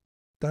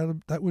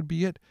that would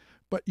be it.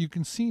 But you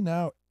can see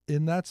now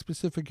in that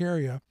specific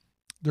area,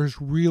 there's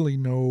really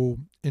no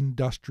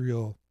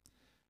industrial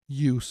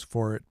use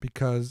for it,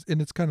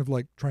 and it's kind of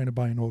like trying to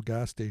buy an old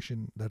gas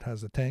station that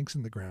has the tanks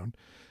in the ground.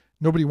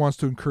 Nobody wants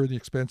to incur the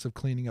expense of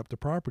cleaning up the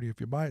property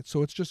if you buy it.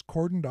 So it's just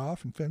cordoned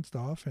off and fenced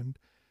off, and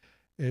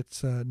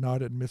it's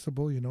not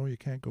admissible. You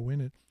can't go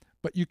in it.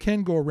 But you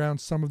can go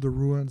around some of the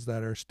ruins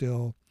that are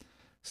still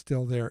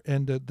there.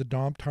 And the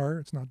Domtar,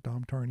 it's not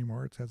Domtar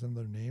anymore. It has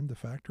another name, the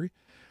factory.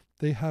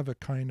 They have a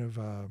kind of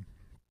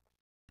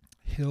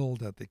hill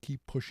that they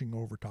keep pushing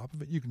over top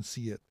of it. You can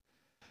see it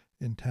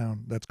in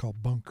town. That's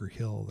called Bunker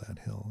Hill, that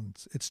hill.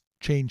 It's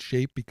changed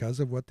shape because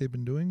of what they've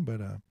been doing, but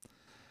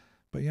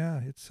yeah,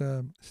 it's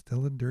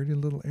still a dirty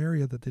little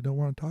area that they don't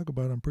want to talk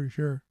about, I'm pretty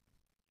sure.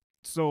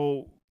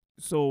 So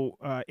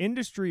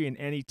industry in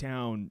any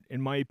town,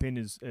 in my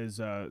opinion,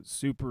 is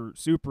super,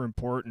 super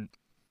important.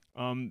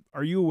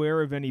 Are you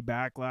aware of any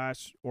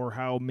backlash, or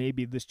how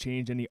maybe this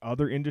changed any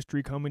other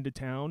industry coming to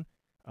town?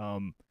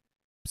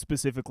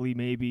 Specifically,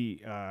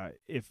 maybe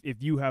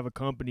if you have a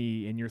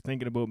company and you're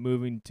thinking about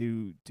moving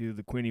to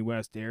the Quinte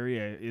West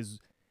area,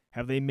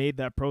 have they made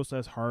that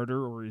process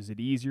harder, or is it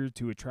easier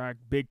to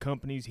attract big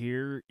companies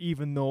here,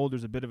 even though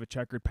there's a bit of a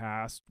checkered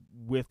past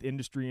with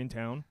industry in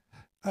town?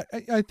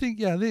 I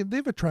think, yeah,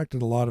 they've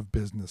attracted a lot of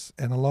business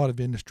and a lot of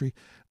industry.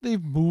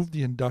 They've moved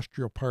the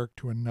industrial park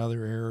to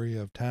another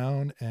area of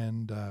town,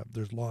 and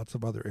there's lots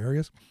of other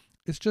areas.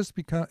 It's just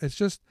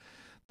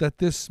that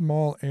this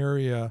small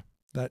area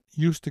that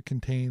used to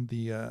contain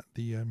the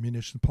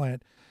munition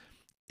plant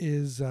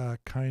is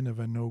kind of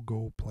a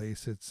no-go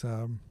place. It's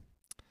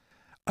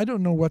I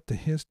don't know what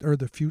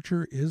the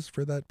future is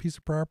for that piece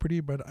of property,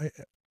 but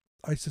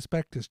I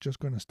suspect it's just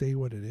going to stay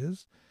what it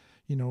is.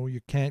 You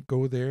can't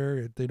go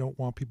there. They don't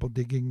want people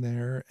digging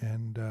there,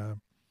 and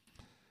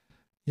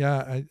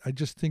I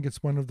just think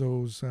it's one of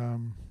those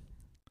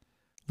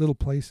little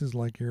places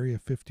like Area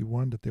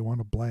 51 that they want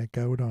to blank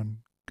out on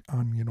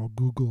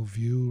Google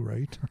View,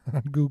 right?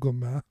 On Google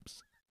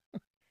Maps.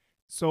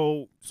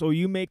 So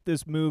you make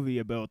this movie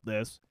about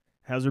this.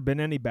 Has there been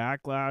any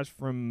backlash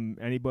from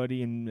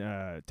anybody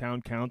in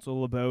town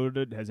council about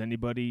it? Has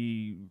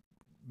anybody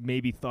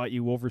maybe thought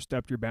you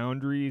overstepped your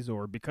boundaries,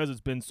 or because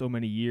it's been so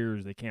many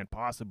years, they can't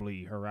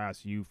possibly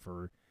harass you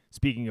for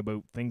speaking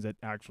about things that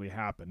actually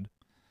happened?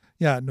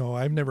 Yeah, no,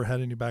 I've never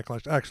had any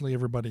backlash. Actually,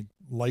 everybody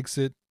likes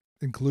it,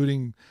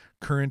 including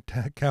current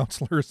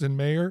councilors and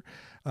mayor.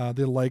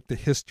 They like the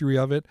history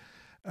of it.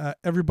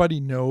 Everybody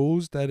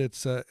knows that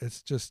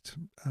it's just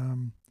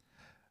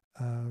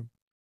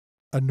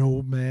a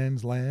no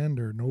man's land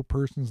or no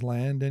person's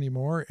land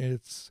anymore.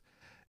 It's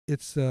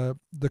the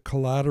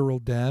collateral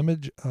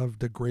damage of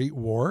the Great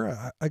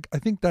War. I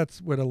think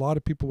that's what a lot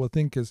of people will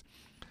think is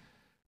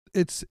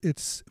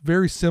it's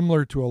very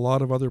similar to a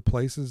lot of other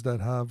places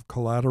that have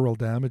collateral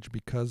damage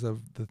because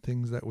of the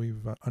things that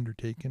we've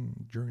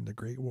undertaken during the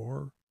Great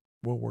War,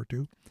 World War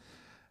II,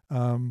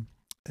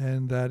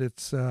 and that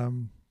it's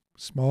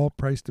small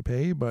price to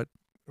pay, but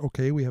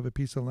okay, we have a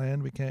piece of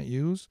land we can't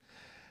use.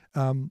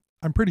 I'm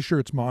pretty sure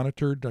it's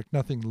monitored, like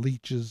nothing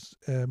leaches.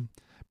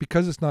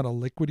 Because it's not a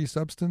liquidy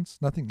substance,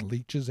 nothing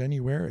leaches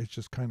anywhere. It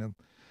just kind of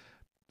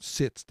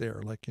sits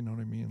there, like, you know what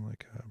I mean?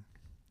 Like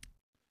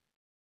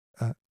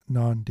a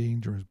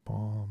non-dangerous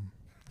bomb.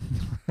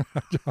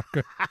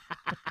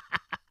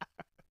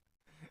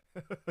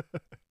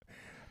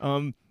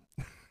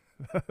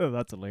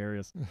 That's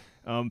hilarious.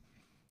 I'm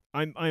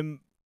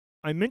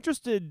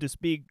interested to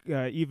speak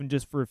even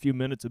just for a few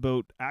minutes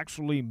about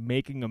actually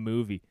making a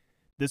movie.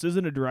 This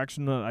isn't a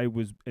direction that I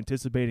was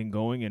anticipating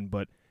going in,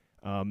 but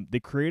the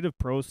creative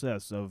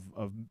process of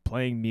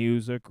playing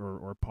music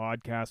or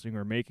podcasting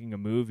or making a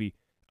movie,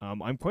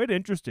 I'm quite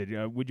interested.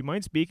 Would you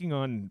mind speaking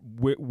on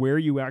where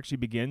you actually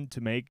begin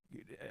to make?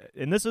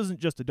 And this isn't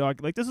just a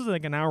doc. Like, this is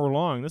like an hour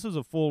long. This is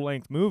a full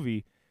length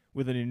movie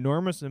with an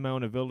enormous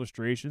amount of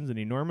illustrations, an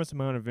enormous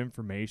amount of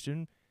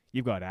information.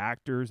 You've got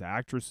actors,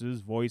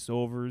 actresses,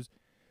 voiceovers,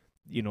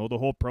 the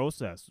whole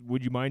process.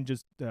 Would you mind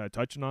just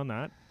touching on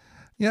that?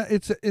 Yeah,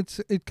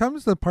 it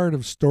comes to the part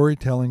of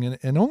storytelling,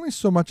 and only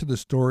so much of the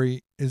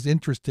story is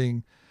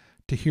interesting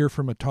to hear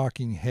from a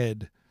talking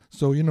head.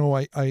 So,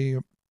 I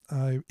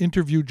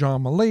interviewed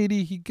John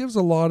Mulaney. He gives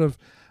a lot of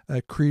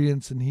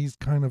credence, and he's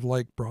kind of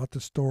like brought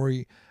the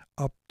story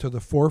up to the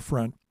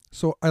forefront.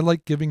 So I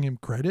like giving him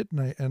credit,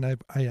 and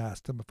I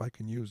asked him if I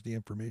can use the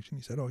information.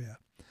 He said, "Oh yeah."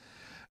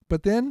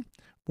 But then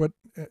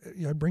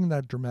I bring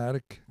that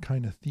dramatic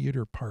kind of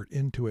theater part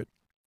into it.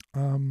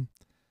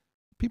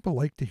 People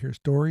like to hear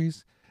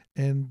stories,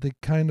 and they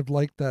kind of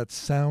like that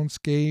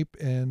soundscape,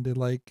 and they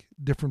like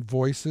different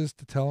voices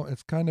to tell.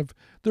 It's kind of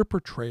their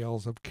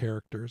portrayals of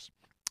characters,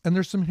 and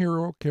there's some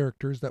hero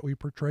characters that we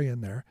portray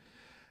in there.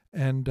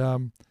 And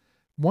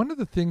one of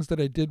the things that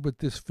I did with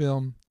this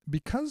film,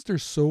 because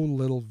there's so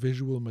little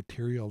visual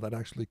material that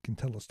actually can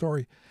tell a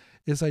story,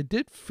 is I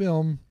did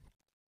film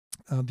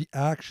the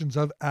actions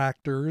of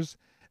actors,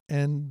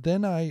 and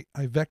then I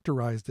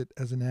vectorized it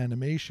as an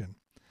animation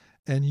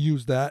and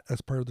used that as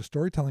part of the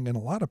storytelling. And a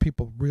lot of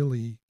people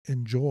really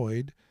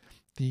enjoyed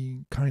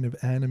the kind of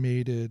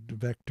animated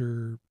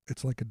vector.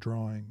 It's like a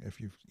drawing, if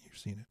you've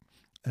seen it.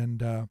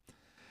 And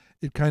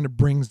it kind of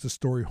brings the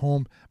story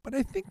home. But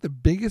I think the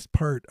biggest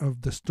part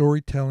of the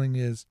storytelling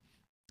is,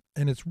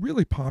 and it's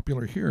really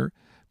popular here,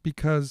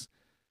 because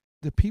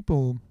the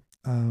people,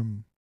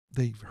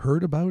 they've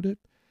heard about it.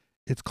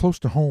 It's close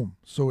to home.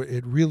 So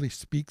it really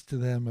speaks to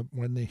them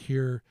when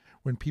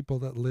people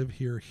that live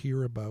here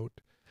hear about,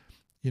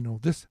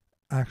 this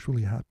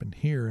actually happened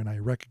here, and I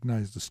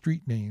recognize the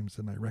street names,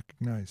 and I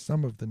recognize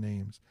some of the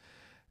names.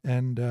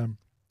 And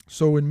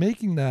so in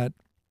making that,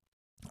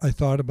 I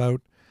thought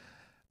about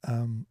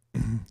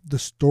the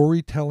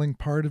storytelling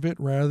part of it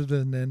rather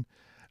than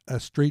a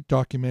straight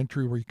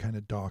documentary where you kind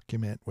of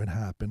document what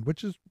happened,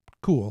 which is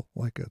cool,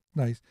 like a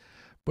nice,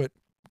 but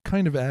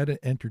kind of add an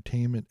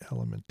entertainment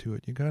element to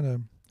it. You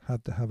gotta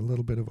have to have a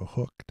little bit of a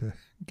hook to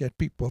get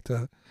people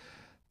to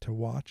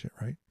watch it,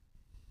 right?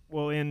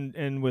 Well,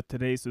 and with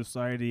today's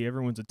society,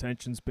 everyone's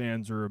attention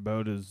spans are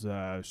about as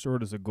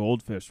short as a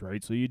goldfish,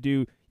 right? So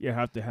you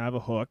have to have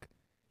a hook,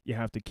 you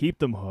have to keep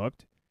them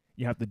hooked,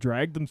 you have to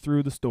drag them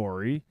through the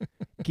story,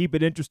 keep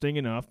it interesting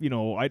enough.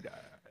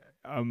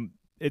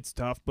 It's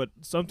tough, but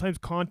sometimes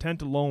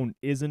content alone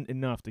isn't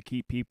enough to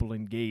keep people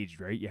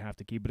engaged, right? You have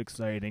to keep it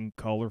exciting,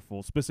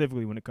 colorful,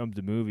 specifically when it comes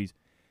to movies.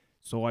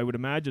 So I would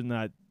imagine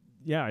that,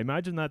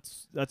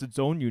 that's its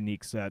own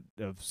unique set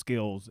of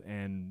skills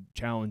and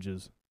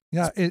challenges.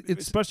 Yeah,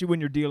 it's especially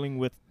when you're dealing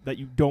with that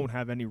you don't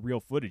have any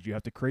real footage. You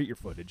have to create your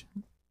footage.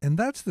 And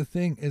that's the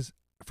thing is,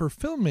 for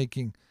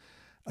filmmaking,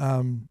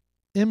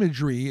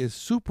 imagery is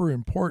super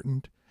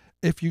important.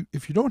 If you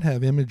don't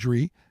have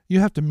imagery,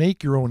 you have to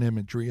make your own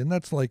imagery. And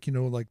that's like,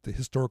 like the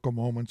historical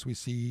moments we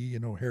see,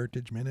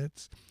 heritage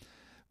minutes.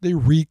 They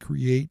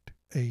recreate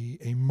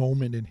a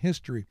moment in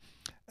history.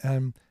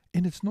 And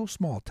it's no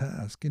small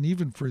task. And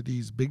even for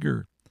these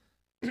bigger,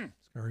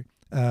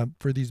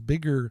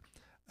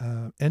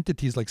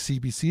 entities like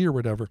CBC or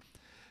whatever,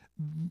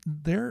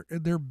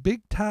 they're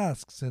big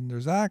tasks, and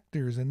there's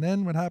actors. And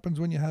then what happens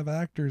when you have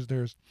actors,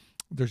 there's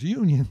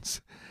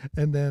unions,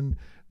 and then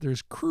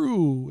there's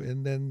crew,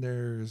 and then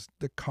there's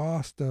the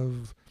cost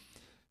of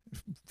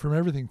from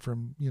everything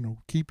from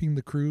keeping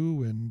the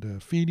crew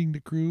and feeding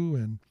the crew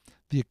and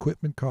the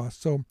equipment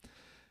costs. So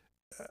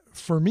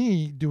for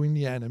me, doing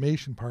the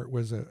animation part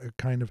was a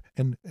kind of,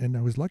 and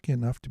I was lucky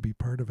enough to be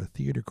part of a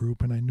theater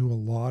group, and I knew a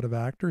lot of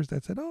actors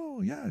that said,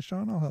 "Oh yeah,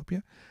 Sean, I'll help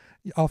you.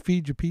 I'll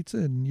feed you pizza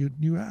and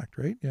you act,"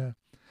 right? Yeah.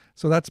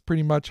 So that's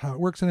pretty much how it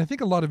works. And I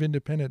think a lot of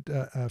independent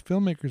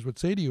filmmakers would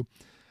say to you,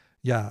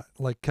 yeah,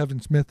 like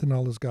Kevin Smith and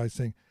all those guys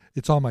saying,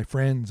 it's all my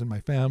friends and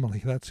my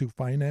family. That's who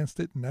financed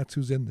it, and that's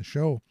who's in the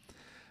show,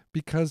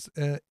 because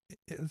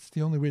it's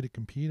the only way to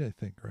compete, I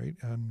think, right?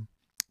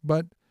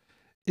 But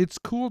it's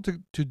cool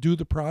to do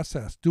the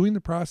process. Doing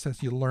the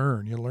process, you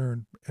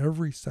learn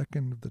every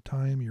second of the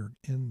time you're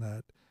in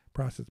that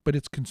process, but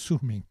it's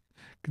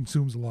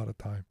consumes a lot of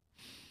time.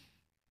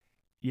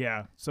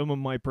 Yeah, some of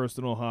my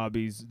personal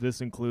hobbies,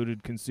 this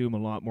included, consume a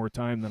lot more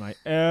time than I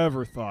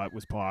ever thought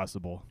was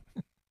possible.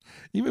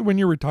 Even when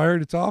you're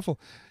retired, it's awful.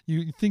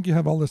 You think you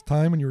have all this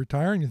time when you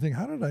retire, and you think,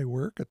 how did I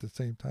work at the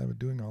same time of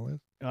doing all this?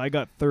 I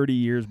got 30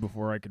 years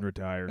before I can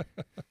retire.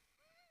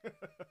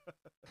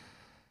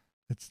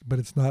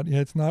 It's not. Yeah,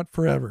 it's not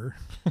forever.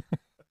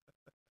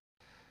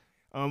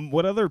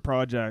 What other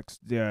projects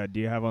do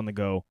you have on the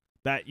go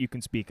that you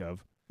can speak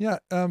of? Yeah.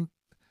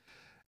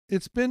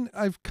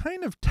 I've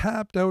kind of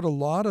tapped out a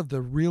lot of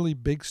the really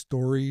big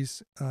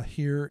stories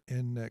here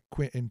in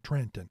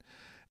Trenton,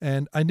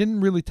 and I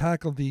didn't really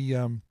tackle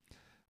the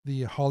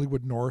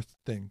Hollywood North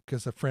thing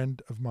because a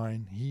friend of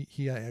mine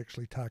he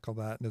actually tackled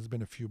that, and there's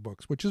been a few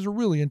books, which is a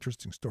really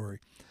interesting story.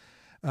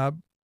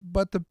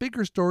 But the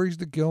bigger stories,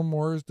 the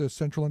Gilmores, the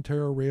Central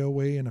Ontario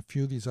Railway, and a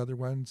few of these other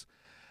ones,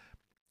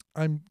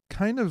 I'm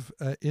kind of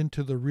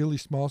into the really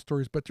small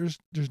stories, but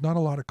there's not a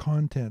lot of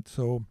content,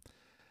 so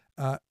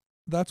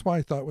that's why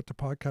I thought with the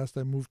podcast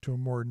I moved to a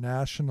more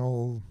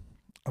national,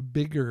 a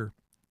bigger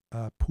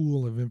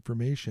pool of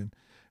information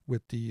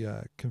with the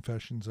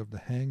Confessions of the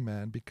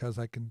Hangman, because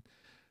I can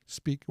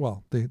speak.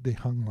 Well, they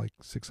hung like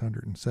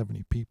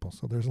 670 people,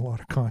 so there's a lot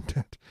of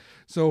content.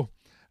 So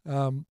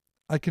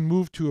I can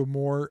move to a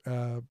more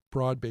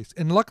broad base.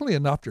 And luckily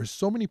enough, there's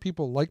so many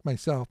people like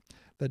myself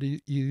that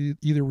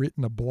either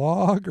written a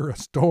blog or a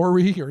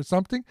story or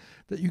something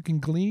that you can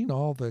glean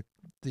all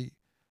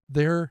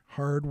their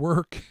hard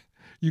work.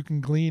 You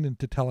can glean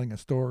into telling a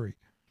story.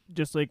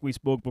 Just like we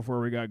spoke before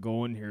we got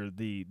going here,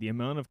 the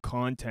amount of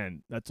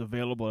content that's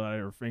available at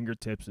our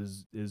fingertips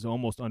is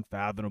almost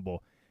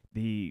unfathomable.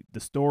 The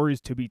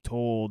stories to be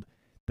told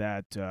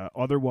that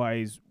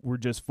otherwise were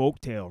just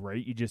folktale,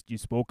 right? You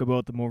spoke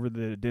about them over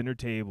the dinner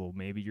table.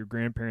 Maybe your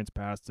grandparents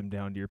passed them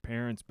down to your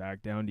parents,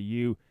 back down to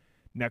you,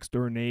 next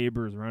door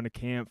neighbors around a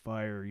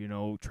campfire.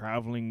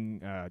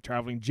 Traveling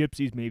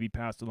gypsies maybe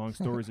passed along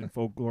stories and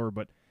folklore,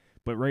 but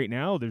right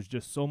now there's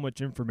just so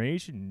much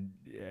information.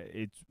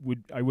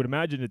 I would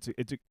imagine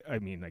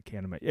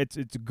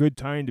it's a good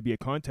time to be a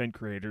content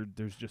creator.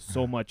 There's just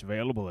so much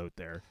available out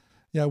there.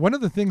 Yeah, one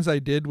of the things I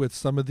did with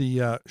some of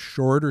the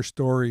shorter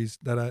stories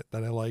that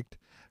I liked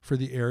for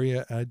the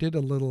area, I did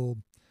a little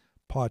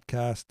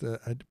podcast.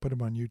 I put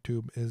them on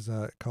YouTube. Is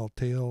called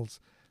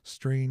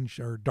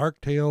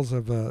Dark Tales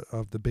of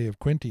the Bay of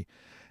Quinte,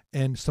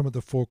 and some of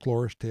the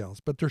folklorish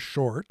tales. But they're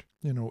short,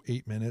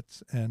 8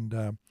 minutes,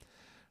 and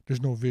there's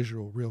no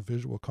real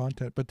visual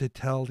content. But they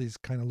tell these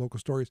kind of local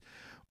stories.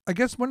 I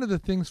guess one of the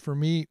things for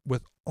me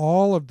with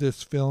all of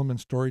this film and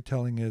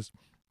storytelling is,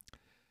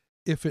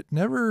 if it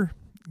never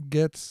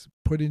gets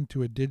put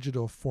into a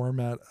digital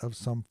format of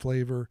some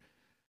flavor,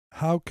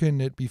 how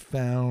can it be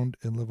found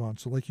and live on?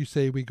 So like you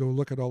say, we go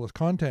look at all this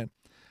content.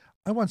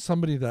 I want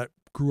somebody that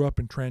grew up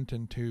in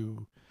Trenton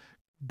to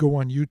go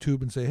on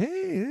YouTube and say,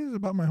 hey, this is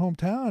about my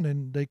hometown,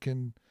 and they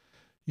can,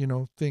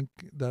 think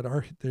that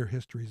their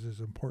history is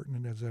as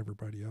important as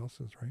everybody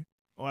else's, right?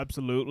 Oh,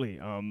 absolutely.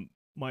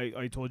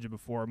 I told you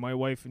before, my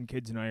wife and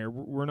kids and I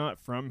we're not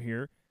from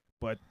here.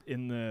 But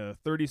in the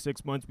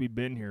 36 months we've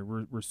been here,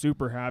 we're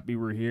super happy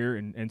we're here,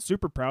 and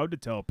super proud to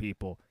tell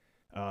people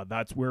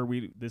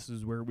this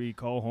is where we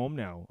call home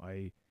now.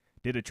 I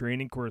did a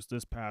training course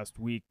this past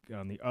week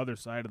on the other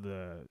side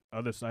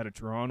of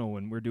Toronto,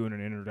 and we're doing an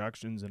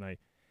introductions, and I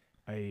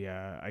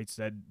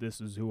said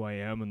this is who I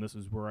am and this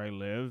is where I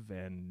live,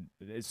 and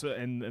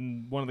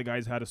one of the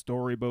guys had a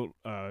story about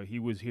he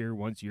was here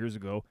once years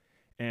ago,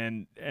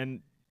 and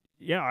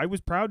yeah, I was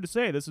proud to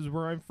say this is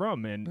where I'm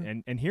from,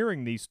 and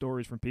hearing these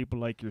stories from people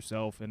like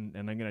yourself, and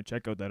I'm going to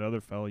check out that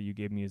other fellow you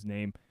gave me his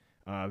name.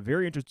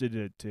 Very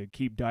interested to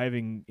keep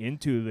diving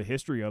into the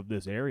history of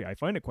this area. I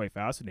find it quite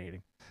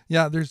fascinating.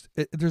 Yeah,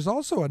 there's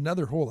also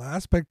another whole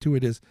aspect to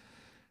it is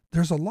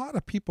there's a lot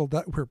of people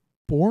that were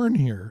born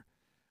here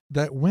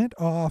that went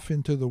off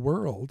into the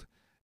world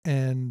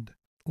and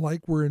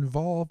were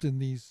involved in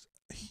these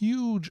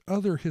huge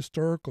other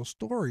historical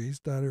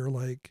stories that are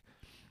like,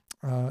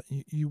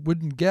 you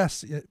wouldn't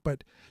guess it,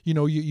 but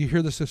you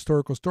hear this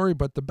historical story,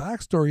 but the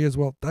backstory is,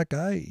 well, that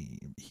guy,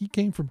 he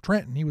came from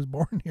Trenton. He was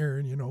born here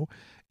in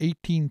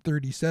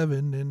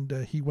 1837, and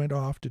he went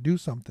off to do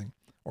something,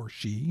 or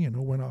she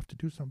went off to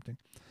do something.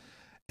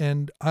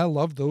 And I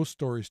love those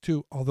stories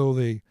too, although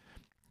they're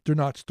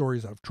not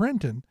stories of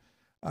Trenton.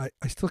 I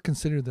still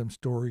consider them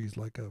stories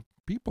like of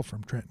people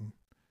from Trenton.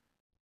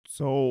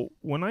 So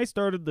when I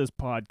started this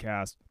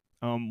podcast,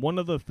 one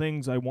of the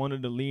things I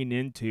wanted to lean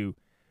into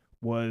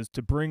was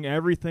to bring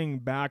everything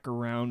back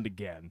around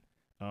again.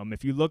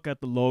 If you look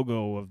at the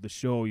logo of the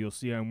show, you'll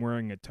see I'm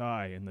wearing a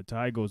tie, and the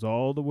tie goes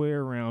all the way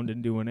around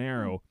into an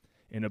arrow,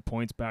 and it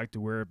points back to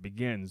where it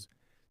begins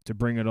to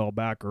bring it all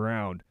back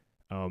around.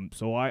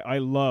 So I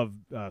love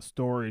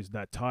stories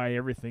that tie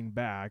everything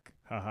back.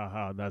 Ha ha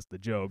ha, that's the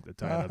joke, the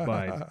tie that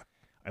binds.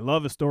 I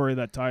love a story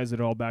that ties it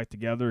all back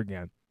together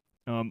again.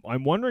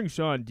 I'm wondering,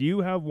 Sean, do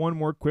you have one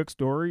more quick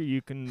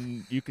story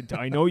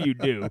I know you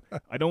do.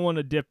 I don't want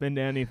to dip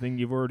into anything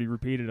you've already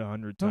repeated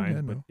 100 Oh times,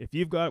 yeah, but no. if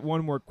you've got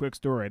one more quick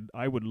story,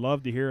 I would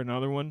love to hear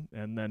another one,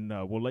 and then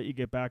we'll let you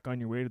get back on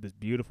your way to this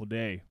beautiful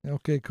day.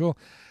 Okay, cool.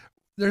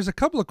 There's a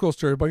couple of cool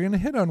stories, but I'm going to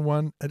hit on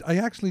one. I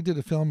actually did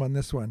a film on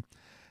this one,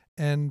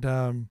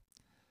 and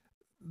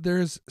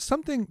there's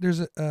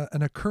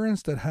an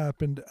occurrence that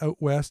happened out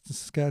west in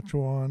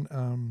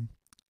Saskatchewan,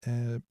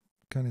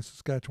 kind of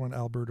Saskatchewan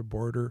Alberta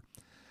border,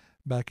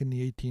 back in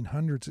the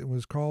 1800s. It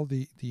was called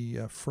the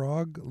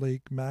Frog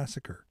Lake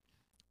Massacre,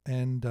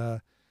 and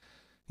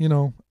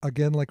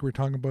again, like we're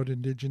talking about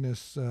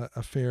Indigenous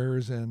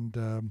affairs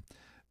and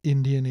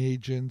Indian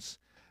agents,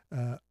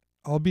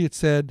 albeit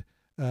said,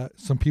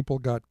 some people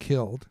got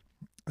killed.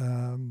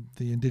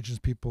 The Indigenous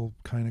people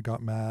kind of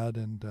got mad,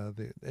 and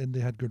they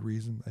had good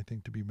reason, I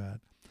think, to be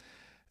mad.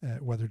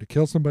 Whether to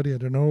kill somebody, I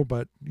don't know,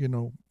 but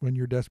when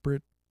you're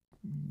desperate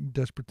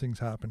things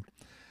happen.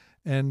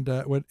 And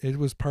it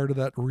was part of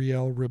that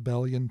Riel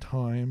Rebellion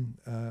time,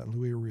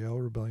 Louis Riel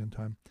Rebellion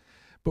time.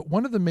 But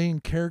one of the main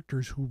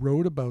characters who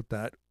wrote about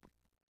that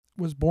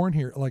was born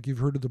here. Like you've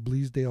heard of the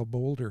Bleasdale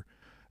Boulder,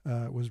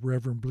 was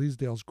Reverend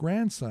Bleasdale's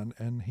grandson,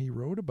 and he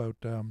wrote about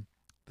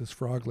this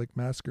Frog Lake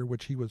Massacre,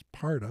 which he was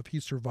part of. He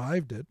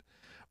survived it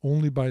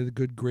only by the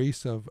good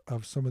grace of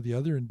some of the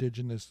other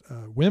Indigenous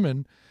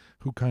women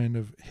who kind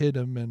of hid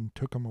him and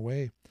took him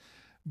away.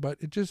 But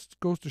it just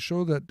goes to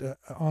show that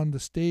on the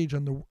stage,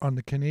 on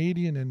the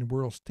Canadian and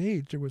world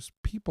stage, there was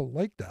people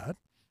like that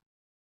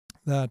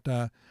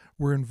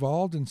were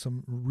involved in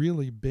some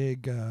really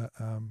big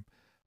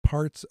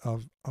parts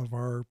of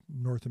our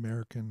North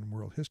American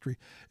world history,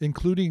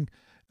 including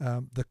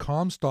the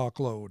Comstock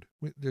Lode.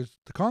 The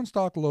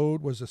Comstock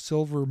Lode was a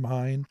silver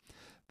mine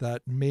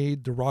that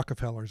made the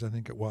Rockefellers, I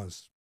think it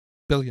was,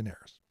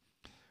 billionaires.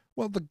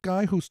 Well, the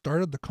guy who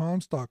started the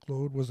Comstock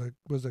Lode was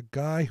a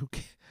guy who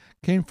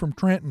came from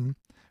Trenton,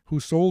 who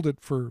sold it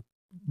for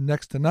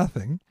next to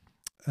nothing,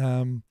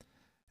 and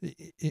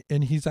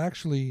he's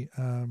actually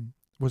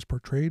was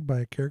portrayed by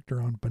a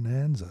character on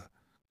Bonanza,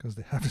 because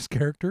they have this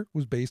character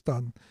was based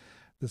on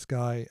this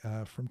guy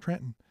from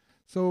Trenton.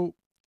 So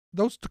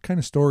those kind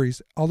of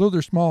stories, although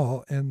they're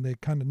small and they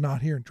kind of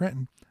not here in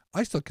Trenton,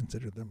 I still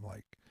consider them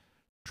like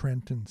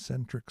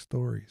Trenton-centric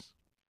stories.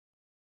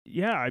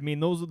 Yeah, I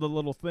mean, those are the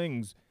little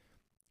things.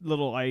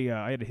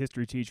 I had a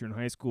history teacher in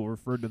high school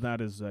referred to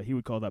that as he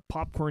would call that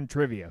popcorn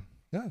trivia.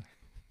 Yeah,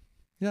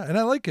 and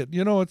I like it.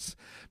 It's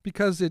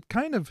because it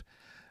kind of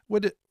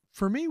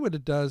for me what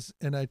it does,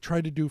 and I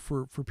try to do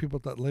for people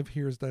that live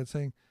here, is that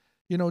saying,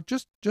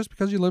 just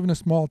because you live in a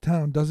small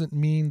town doesn't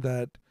mean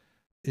that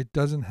it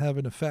doesn't have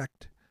an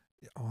effect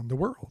on the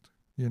world.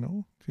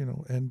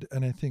 And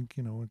I think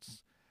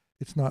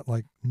it's not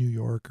like New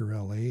York or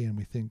L.A. and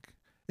we think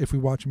if we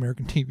watch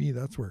American TV,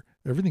 that's where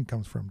everything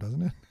comes from,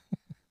 doesn't it?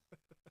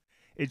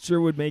 It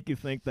sure would make you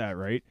think that,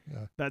 right?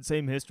 Yeah. That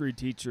same history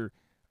teacher,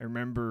 I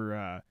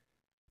remember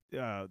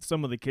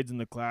some of the kids in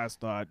the class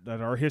thought that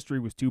our history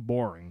was too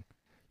boring.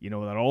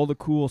 That all the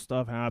cool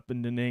stuff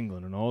happened in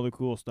England and all the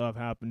cool stuff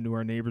happened to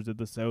our neighbors of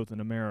the South in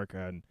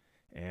America.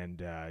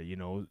 And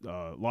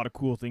a lot of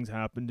cool things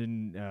happened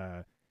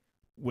in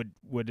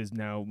what is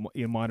now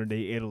in modern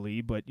day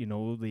Italy, but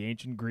the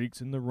ancient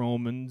Greeks and the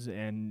Romans,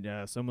 and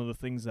some of the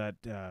things that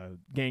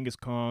Genghis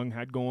Khan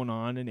had going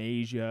on in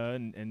Asia,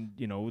 and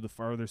the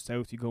farther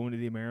south you go into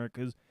the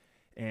Americas,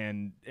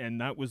 and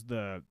that was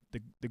the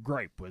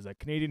gripe, was that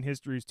Canadian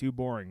history is too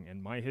boring,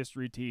 and my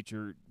history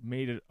teacher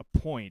made it a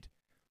point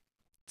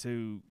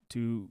to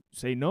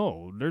say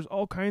no, there's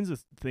all kinds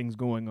of things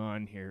going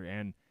on here,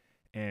 and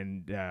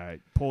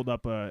pulled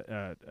up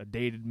a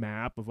dated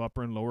map of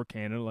Upper and Lower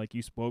Canada, like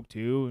you spoke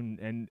to,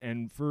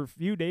 and for a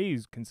few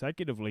days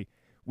consecutively,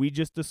 we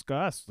just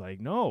discussed like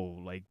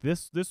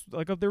this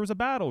like if there was a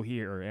battle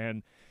here,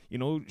 and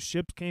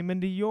ships came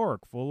into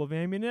York full of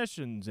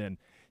ammunitions, and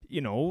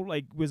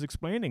like was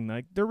explaining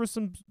like there was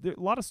a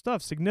lot of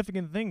stuff,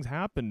 significant things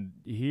happened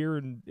here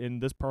in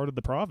this part of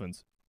the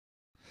province.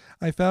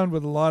 I found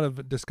with a lot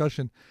of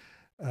discussion,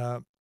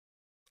 a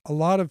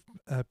lot of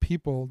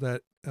people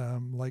that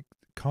like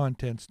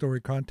story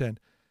content,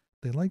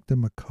 they like the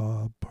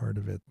macabre part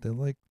of it. They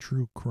like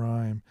true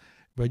crime.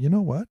 But you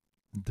know what?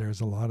 There's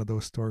a lot of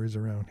those stories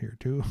around here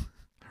too.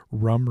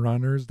 Rum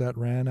runners that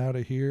ran out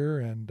of here,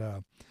 and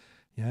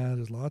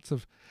there's lots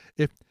of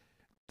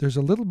there's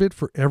a little bit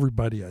for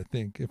everybody, I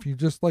think. If you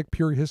just like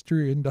pure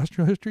history,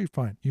 industrial history,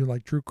 fine. You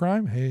like true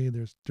crime, hey,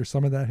 there's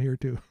some of that here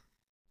too.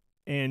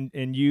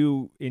 And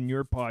you, in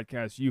your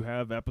podcast, you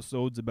have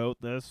episodes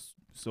about this,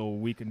 so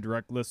we can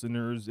direct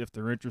listeners if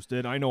they're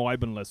interested. I know I've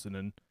been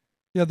listening.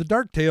 Yeah, the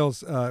Dark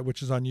Tales,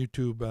 which is on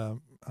YouTube,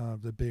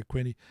 the Bay of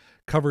Quinte,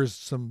 covers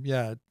some,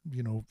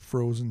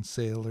 frozen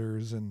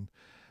sailors and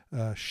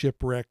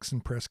shipwrecks in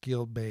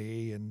Presqu'île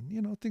Bay,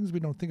 and things we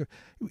don't think of.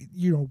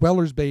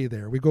 Weller's Bay.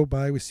 There we go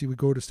by. We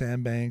go to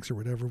Sandbanks or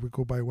whatever. We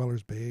go by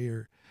Weller's Bay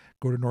or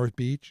go to North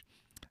Beach.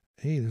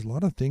 Hey, there's a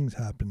lot of things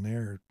happen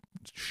there.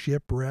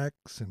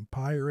 Shipwrecks and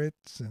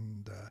pirates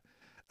and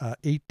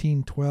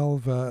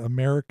 1812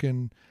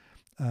 American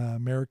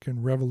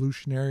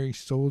revolutionary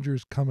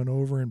soldiers coming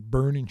over and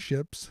burning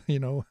ships,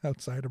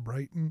 outside of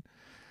Brighton.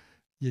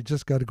 You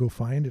just got to go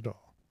find it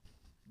all.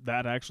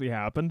 That actually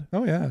happened?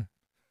 Oh, yeah.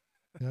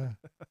 Yeah.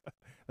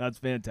 That's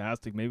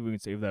fantastic. Maybe we can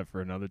save that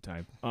for another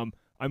time.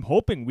 I'm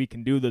hoping we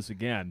can do this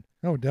again.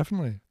 Oh,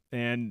 definitely.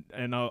 And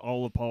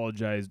I'll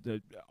apologize.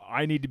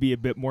 I need to be a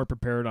bit more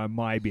prepared on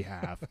my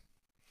behalf.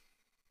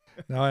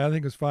 No, I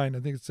think it's fine.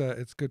 I think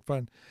it's good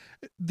fun.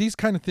 These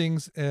kind of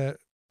things,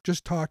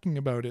 just talking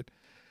about it,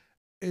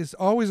 is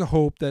always a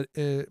hope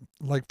that,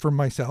 like for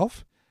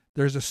myself,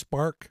 there's a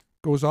spark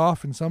goes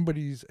off in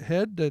somebody's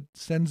head that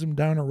sends them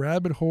down a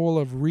rabbit hole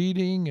of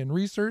reading and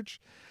research.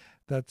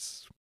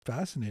 That's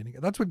fascinating.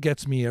 That's what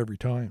gets me every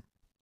time.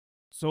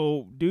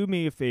 So do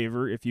me a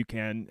favor if you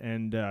can,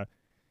 and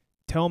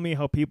tell me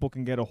how people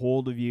can get a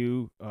hold of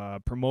you,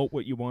 promote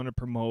what you want to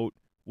promote.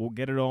 We'll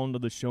get it all into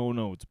the show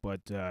notes.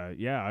 But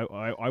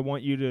I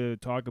want you to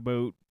talk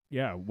about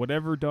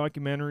whatever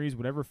documentaries,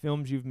 whatever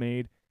films you've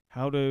made,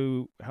 how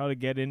to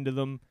get into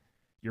them,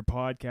 your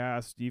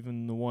podcast,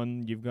 even the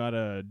one you've got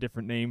a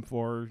different name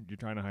for. You're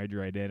trying to hide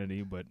your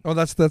identity, but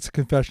that's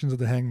Confessions of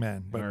the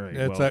Hangman. But all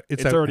right,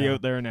 it's already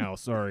out there now.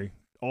 Sorry,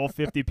 all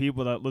 50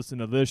 people that listen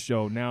to this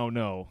show now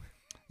know.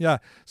 Yeah,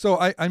 so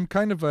I'm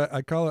kind of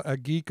I call it a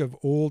geek of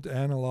old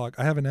analog.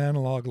 I have an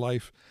analog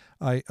life.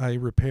 I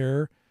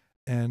repair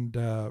and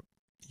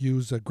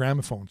use a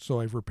gramophone. So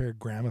I've repaired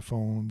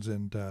gramophones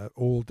and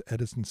old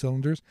Edison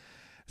cylinders.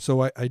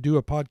 So I do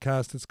a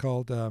podcast. It's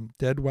called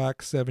Dead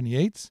Wax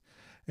 78s,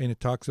 and it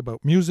talks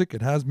about music.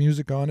 It has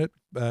music on it.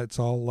 It's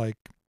all like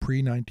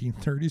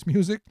pre-1930s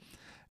music.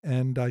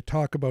 And I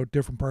talk about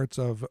different parts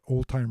of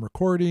old-time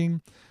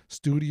recording,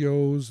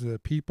 studios,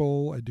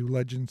 people. I do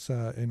legends,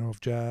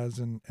 of jazz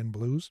and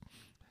blues.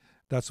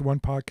 That's the one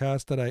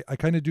podcast that I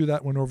kind of do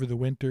that one over the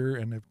winter,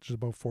 and it's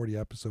about 40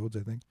 episodes, I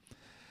think.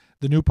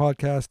 The new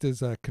podcast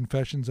is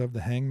Confessions of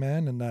the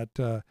Hangman, and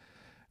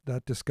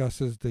that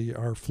discusses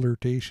our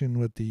flirtation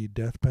with the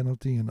death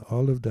penalty and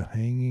all of the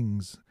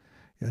hangings.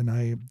 And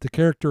the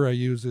character I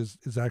use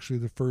is actually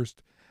the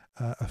first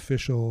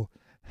official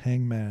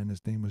hangman.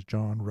 His name was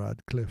John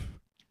Radcliffe.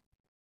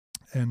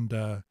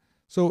 And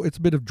so it's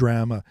a bit of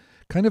drama,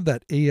 kind of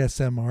that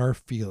ASMR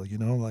feel,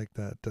 like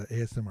that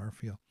ASMR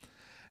feel.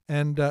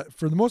 And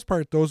for the most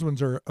part, those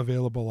ones are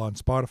available on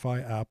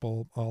Spotify,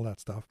 Apple, all that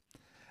stuff.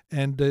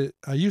 And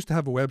I used to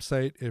have a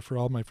website for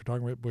all my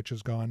photography, which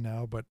is gone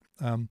now. But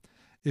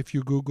if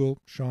you Google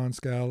Sean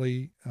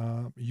Scally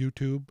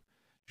YouTube,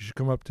 you should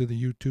come up to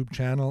the YouTube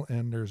channel,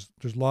 and there's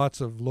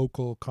lots of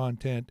local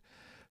content,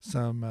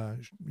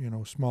 some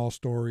small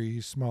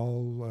stories,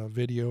 small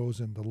videos,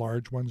 and the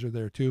large ones are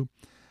there too.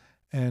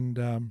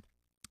 And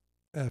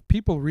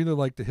people really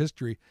like the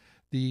history.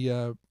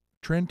 The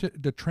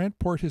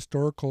Trentport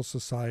Historical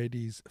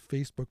Society's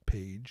Facebook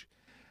page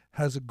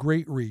has a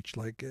great reach.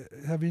 Like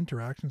have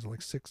interactions,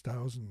 like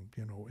 6,000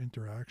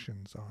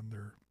 interactions on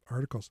their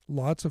articles.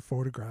 Lots of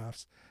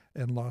photographs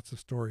and lots of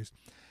stories.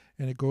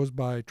 And it goes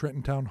by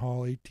Trenton Town Hall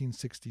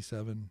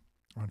 1867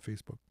 on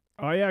Facebook.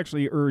 I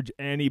actually urge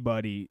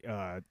anybody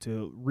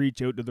to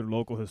reach out to their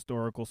local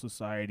historical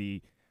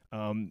society,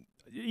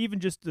 even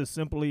just as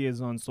simply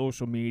as on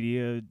social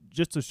media,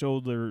 just to show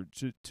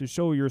to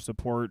show your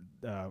support.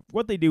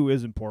 What they do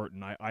is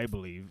important, I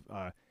believe.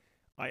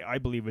 I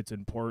believe it's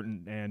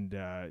important, and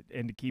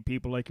to keep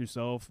people like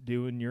yourself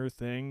doing your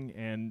thing,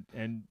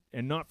 and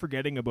not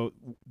forgetting about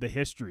the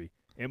history.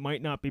 It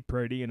might not be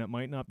pretty and it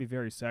might not be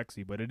very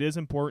sexy, but it is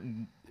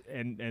important,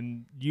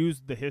 and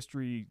use the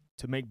history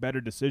to make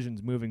better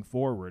decisions moving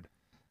forward.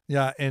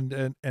 Yeah,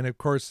 and of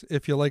course,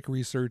 if you like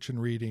research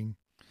and reading,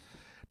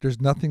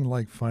 there's nothing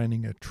like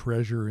finding a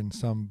treasure in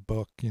some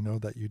book,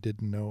 that you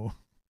didn't know.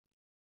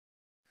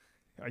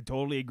 I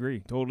totally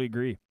agree.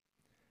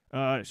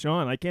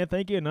 Sean, I can't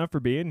thank you enough for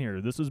being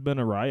here. This has been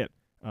a riot.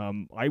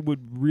 I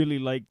would really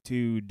like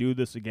to do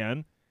this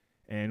again,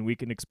 and we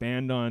can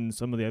expand on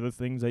some of the other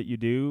things that you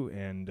do,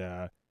 and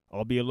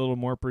I'll be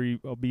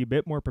I'll be a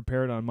bit more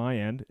prepared on my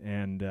end.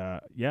 And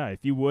if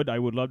you would, I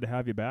would love to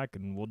have you back,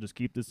 and we'll just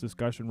keep this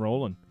discussion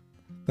rolling.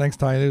 Thanks,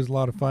 Ty. It was a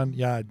lot of fun.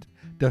 Yeah,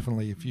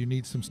 definitely. If you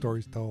need some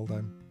stories told,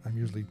 I'm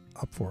usually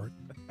up for it.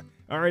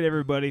 All right,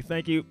 everybody.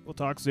 Thank you. We'll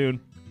talk soon.